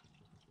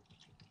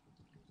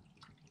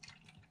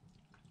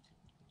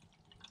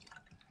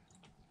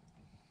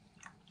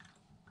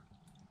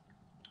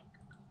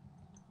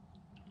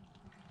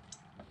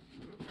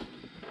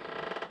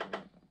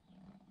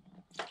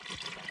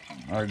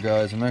 Alright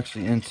guys, I'm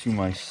actually into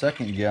my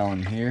second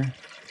gallon here.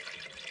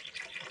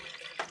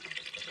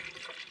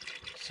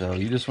 So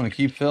you just want to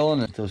keep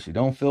filling until she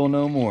don't fill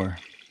no more.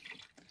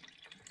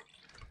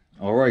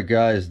 Alright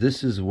guys,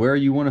 this is where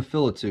you want to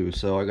fill it to.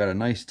 So I got a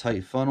nice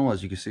tight funnel.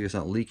 As you can see, it's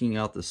not leaking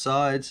out the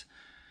sides.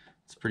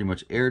 It's pretty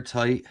much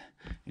airtight.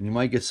 And you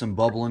might get some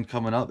bubbling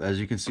coming up. As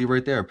you can see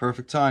right there,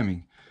 perfect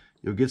timing.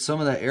 You'll get some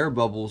of that air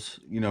bubbles,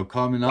 you know,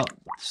 coming up,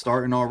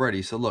 starting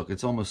already. So look,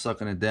 it's almost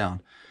sucking it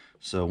down.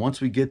 So once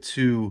we get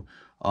to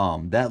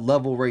that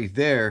level right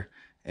there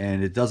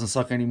and it doesn't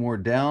suck any more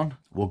down,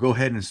 we'll go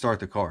ahead and start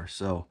the car.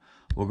 So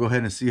we'll go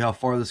ahead and see how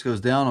far this goes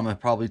down. I'm going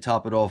to probably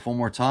top it off one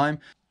more time.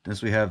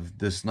 Since we have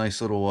this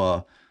nice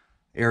little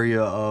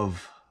area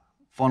of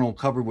funnel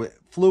covered with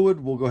fluid,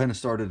 we'll go ahead and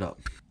start it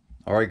up.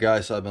 Alright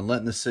guys, so I've been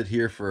letting this sit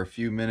here for a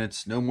few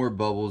minutes. No more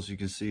bubbles. You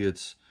can see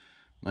it's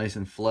nice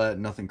and flat,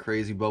 nothing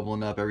crazy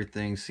bubbling up.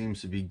 Everything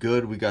seems to be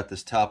good. We got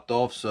this topped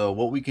off. So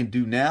what we can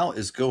do now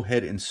is go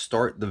ahead and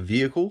start the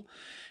vehicle.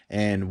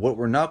 And what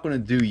we're not going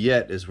to do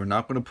yet is we're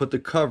not going to put the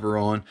cover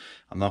on.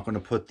 I'm not going to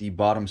put the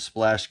bottom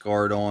splash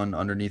guard on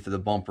underneath of the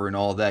bumper and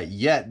all that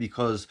yet,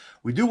 because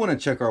we do want to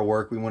check our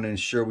work. We want to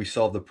ensure we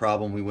solve the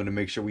problem. We want to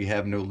make sure we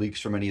have no leaks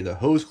from any of the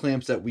hose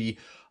clamps that we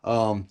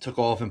took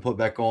off and put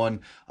back on,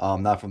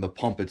 not from the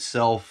pump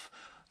itself.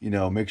 You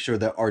know, make sure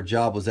that our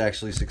job was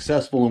actually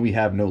successful and we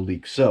have no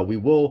leaks. So we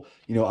will,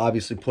 you know,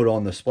 obviously put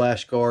on the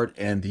splash guard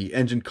and the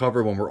engine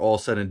cover when we're all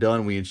said and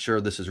done. We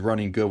ensure this is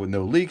running good with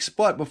no leaks.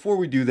 But before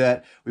we do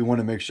that, we want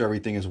to make sure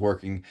everything is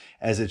working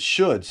as it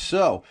should.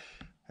 So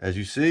as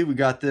you see, we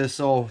got this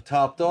all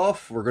topped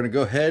off. We're going to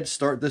go ahead,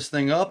 start this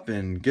thing up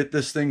and get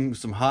this thing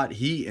some hot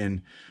heat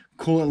and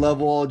coolant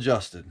level all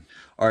adjusted.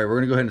 All right, we're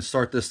going to go ahead and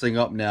start this thing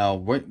up now.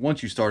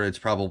 Once you start it, it's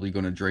probably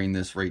going to drain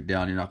this right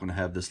down. You're not going to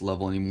have this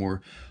level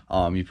anymore.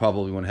 You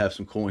probably want to have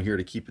some coolant here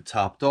to keep it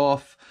topped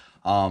off.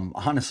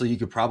 Honestly, you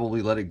could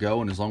probably let it go,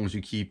 and as long as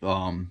you keep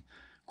coolant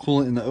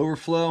in the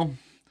overflow,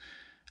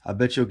 I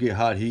bet you'll get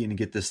hot heat and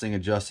get this thing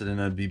adjusted, and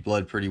it'll be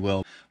bled pretty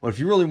well. But if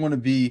you really want to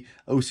be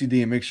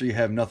OCD and make sure you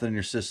have nothing in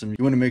your system,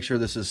 you want to make sure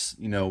this is,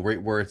 you know,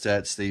 right where it's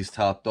at, stays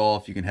topped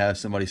off. You can have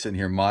somebody sitting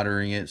here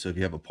monitoring it. So if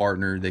you have a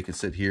partner, they can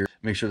sit here,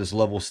 make sure this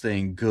level's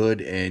staying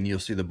good, and you'll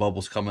see the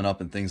bubbles coming up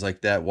and things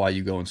like that while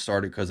you go and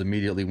start it, because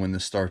immediately when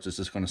this starts, it's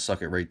just going to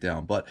suck it right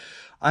down. But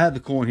I have the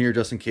coolant here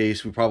just in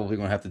case. We're probably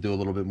going to have to do a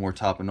little bit more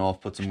topping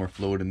off, put some more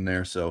fluid in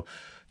there. So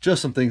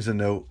just some things to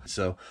note.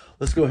 So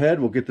let's go ahead.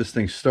 We'll get this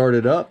thing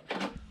started up.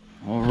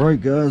 All right,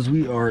 guys,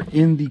 we are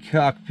in the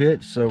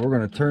cockpit, so we're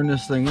going to turn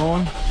this thing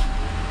on.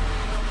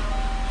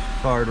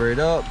 Fired right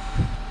up.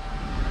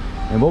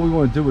 And what we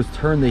want to do is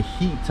turn the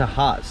heat to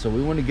hot. So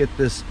we want to get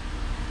this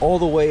all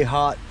the way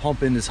hot,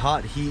 pump in this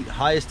hot heat,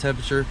 highest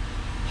temperature,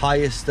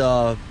 highest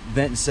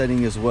vent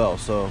setting as well.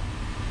 So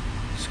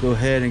let's go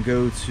ahead and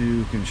go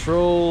to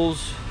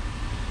controls.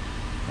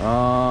 Look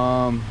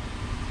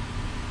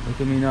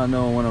at me not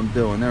knowing what I'm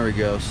doing. There we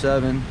go,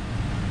 7.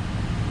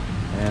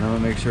 And I'm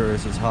gonna make sure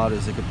it's as hot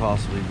as it could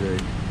possibly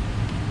be.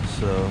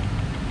 So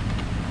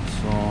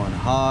it's on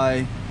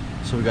high.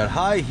 So we got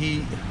high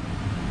heat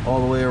all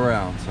the way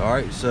around. All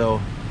right,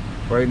 so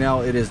right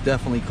now it is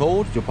definitely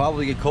cold. You'll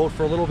probably get cold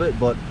for a little bit,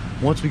 but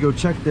once we go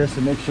check this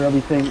and make sure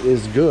everything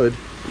is good,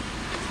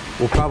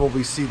 we'll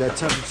probably see that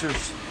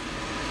temperatures,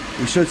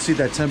 we should see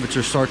that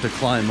temperature start to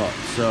climb up.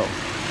 So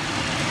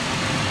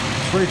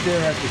it's right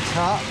there at the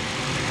top.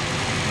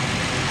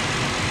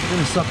 It's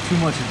gonna suck too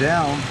much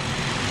down.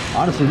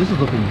 Honestly, this is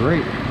looking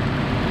great.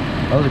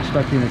 I was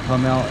expecting to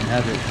come out and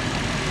have it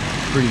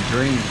pretty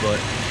drained,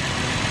 but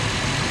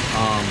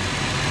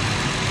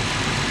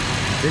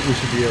think we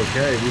should be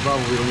okay. We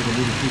probably don't even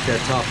need to keep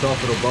that topped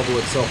off. It'll bubble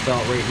itself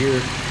out right here.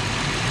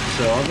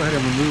 So I'll go ahead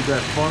and remove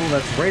that funnel.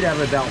 That's right at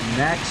about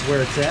max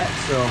where it's at.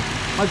 So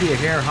might be a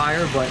hair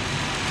higher, but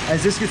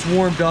as this gets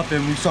warmed up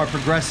and we start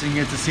progressing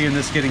into seeing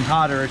this getting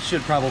hotter, it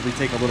should probably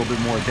take a little bit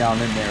more down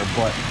in there.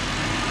 But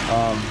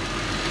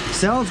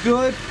sounds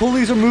good.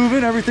 Pulleys are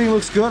moving. Everything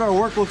looks good. Our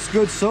work looks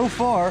good so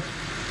far.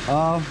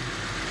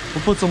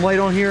 We'll put some light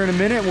on here in a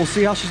minute and we'll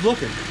see how she's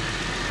looking.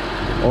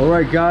 All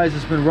right, guys,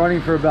 it's been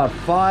running for about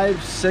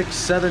 5, 6,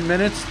 7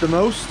 minutes the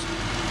most.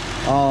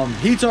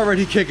 Heat's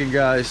already kicking,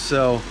 guys.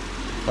 So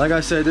like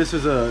I said, this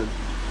is a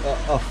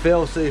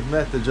fail-safe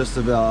method just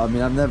about. I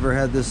mean, I've never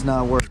had this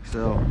not work,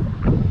 so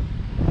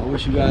I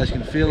wish you guys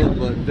can feel it,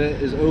 but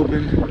vent is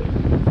open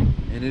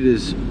and it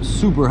is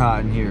super hot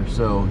in here.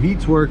 So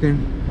heat's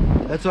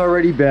working. That's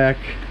already back,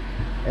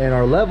 and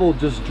our level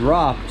just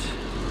dropped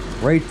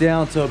right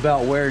down to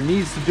about where it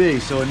needs to be.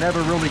 So it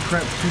never really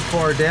crept too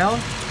far down,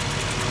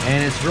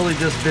 and it's really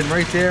just been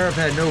right there. I've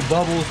had no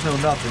bubbles, no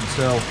nothing.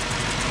 So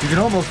you can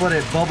almost let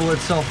it bubble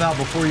itself out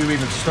before you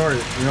even start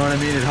it. You know what I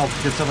mean? It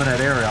helps get some of that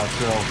air out.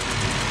 So,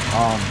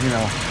 you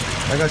know,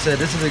 like I said,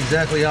 this is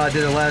exactly how I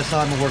did it last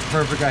time. It worked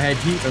perfect. I had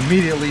heat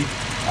immediately.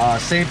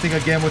 Same thing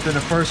again within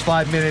the first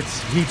 5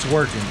 minutes. Heat's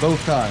working both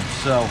times.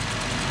 So,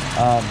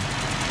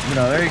 you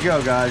know, there you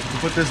go, guys. You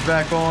put this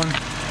back on.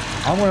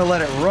 I'm going to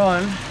let it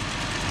run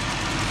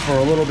for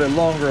a little bit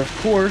longer, of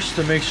course,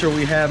 to make sure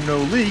we have no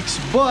leaks.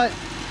 But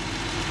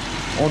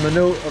on the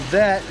note of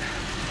that,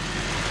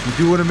 you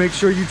do want to make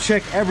sure you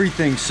check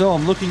everything. So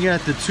I'm looking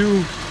at the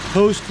 2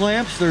 hose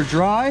clamps. They're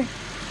dry.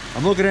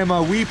 I'm looking at my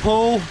weep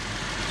hole.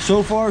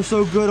 So far,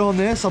 so good on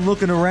this. I'm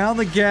looking around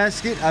the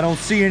gasket. I don't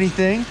see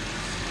anything.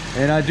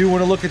 And I do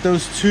want to look at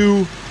those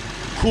 2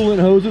 coolant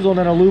hoses on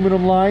that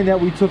aluminum line that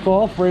we took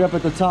off right up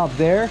at the top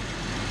there.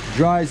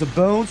 Dry as a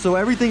bone. So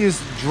everything is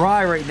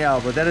dry right now,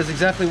 but that is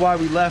exactly why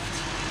we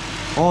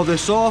left all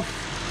this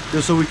off,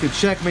 just so we could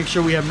check, make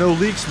sure we have no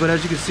leaks. But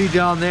as you can see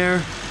down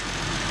there,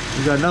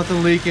 we got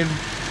nothing leaking.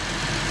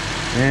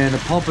 And the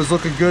pump is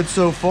looking good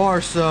so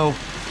far, so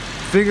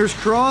fingers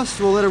crossed.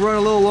 We'll let it run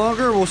a little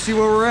longer. We'll see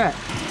where we're at.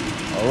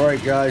 All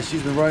right, guys,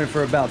 she's been running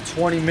for about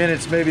 20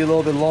 minutes, maybe a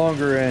little bit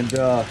longer, and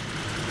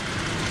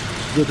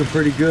she's looking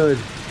pretty good.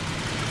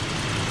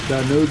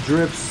 Got no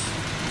drips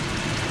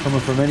coming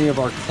from any of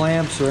our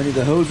clamps or any of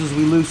the hoses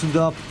we loosened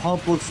up.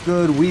 Pump looks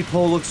good, weep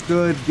hole looks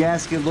good,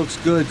 gasket looks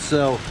good.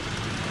 So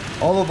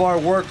all of our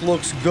work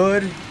looks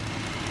good.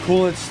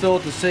 Coolant's still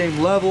at the same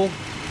level.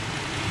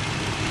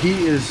 Heat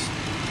is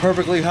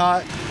perfectly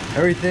hot.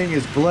 Everything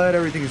is bled,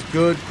 everything is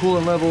good.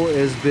 Coolant level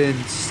has been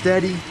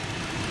steady.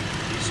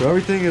 So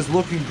everything is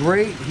looking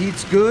great.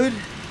 Heat's good.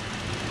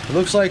 It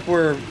looks like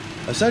we're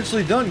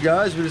essentially done,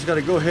 guys. We just got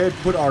to go ahead,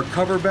 put our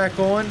cover back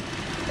on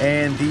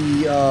and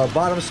the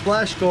bottom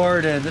splash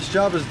guard, and this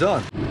job is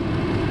done.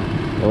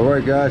 All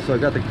right, guys, so I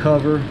got the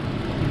cover,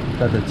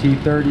 got the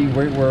T30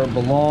 right where it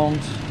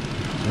belongs.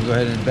 I'll go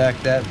ahead and back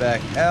that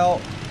back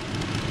out.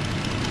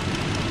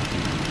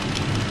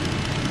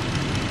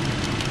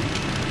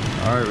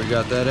 All right, we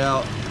got that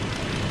out.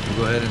 We'll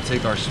go ahead and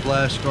take our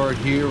splash guard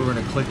here. We're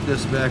gonna click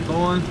this back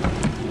on.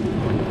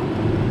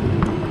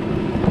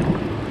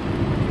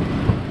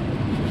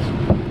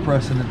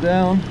 Pressing it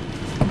down,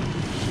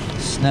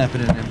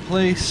 snapping it in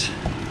place.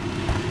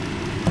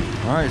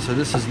 All right, so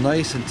this is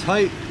nice and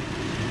tight.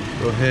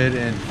 Go ahead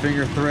and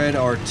finger thread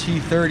our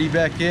T30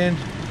 back in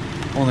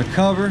on the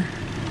cover.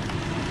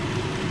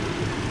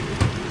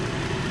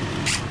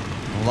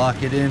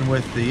 Lock it in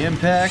with the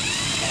impact.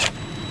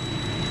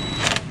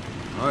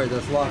 All right,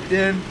 that's locked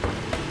in.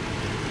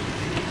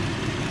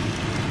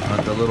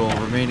 Got the little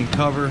remaining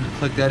cover.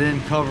 Click that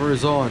in, cover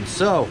is on.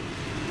 So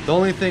the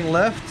only thing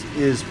left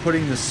is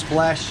putting the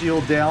splash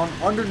shield down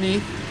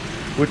underneath,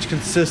 which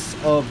consists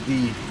of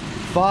the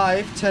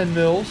 5 10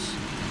 mils,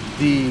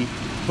 the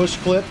push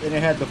clip, and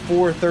it had the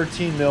 4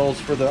 13 mils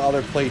for the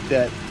other plate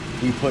that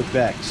we put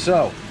back.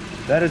 So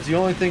that is the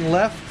only thing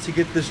left to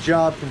get this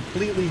job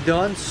completely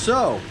done.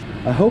 So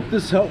I hope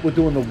this helped with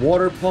doing the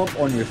water pump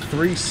on your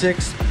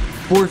 3.6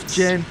 4th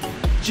gen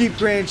Jeep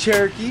Grand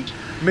Cherokee.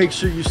 Make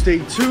sure you stay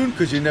tuned,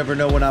 because you never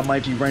know when I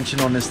might be wrenching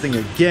on this thing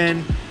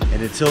again.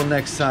 And until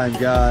next time,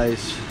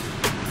 guys.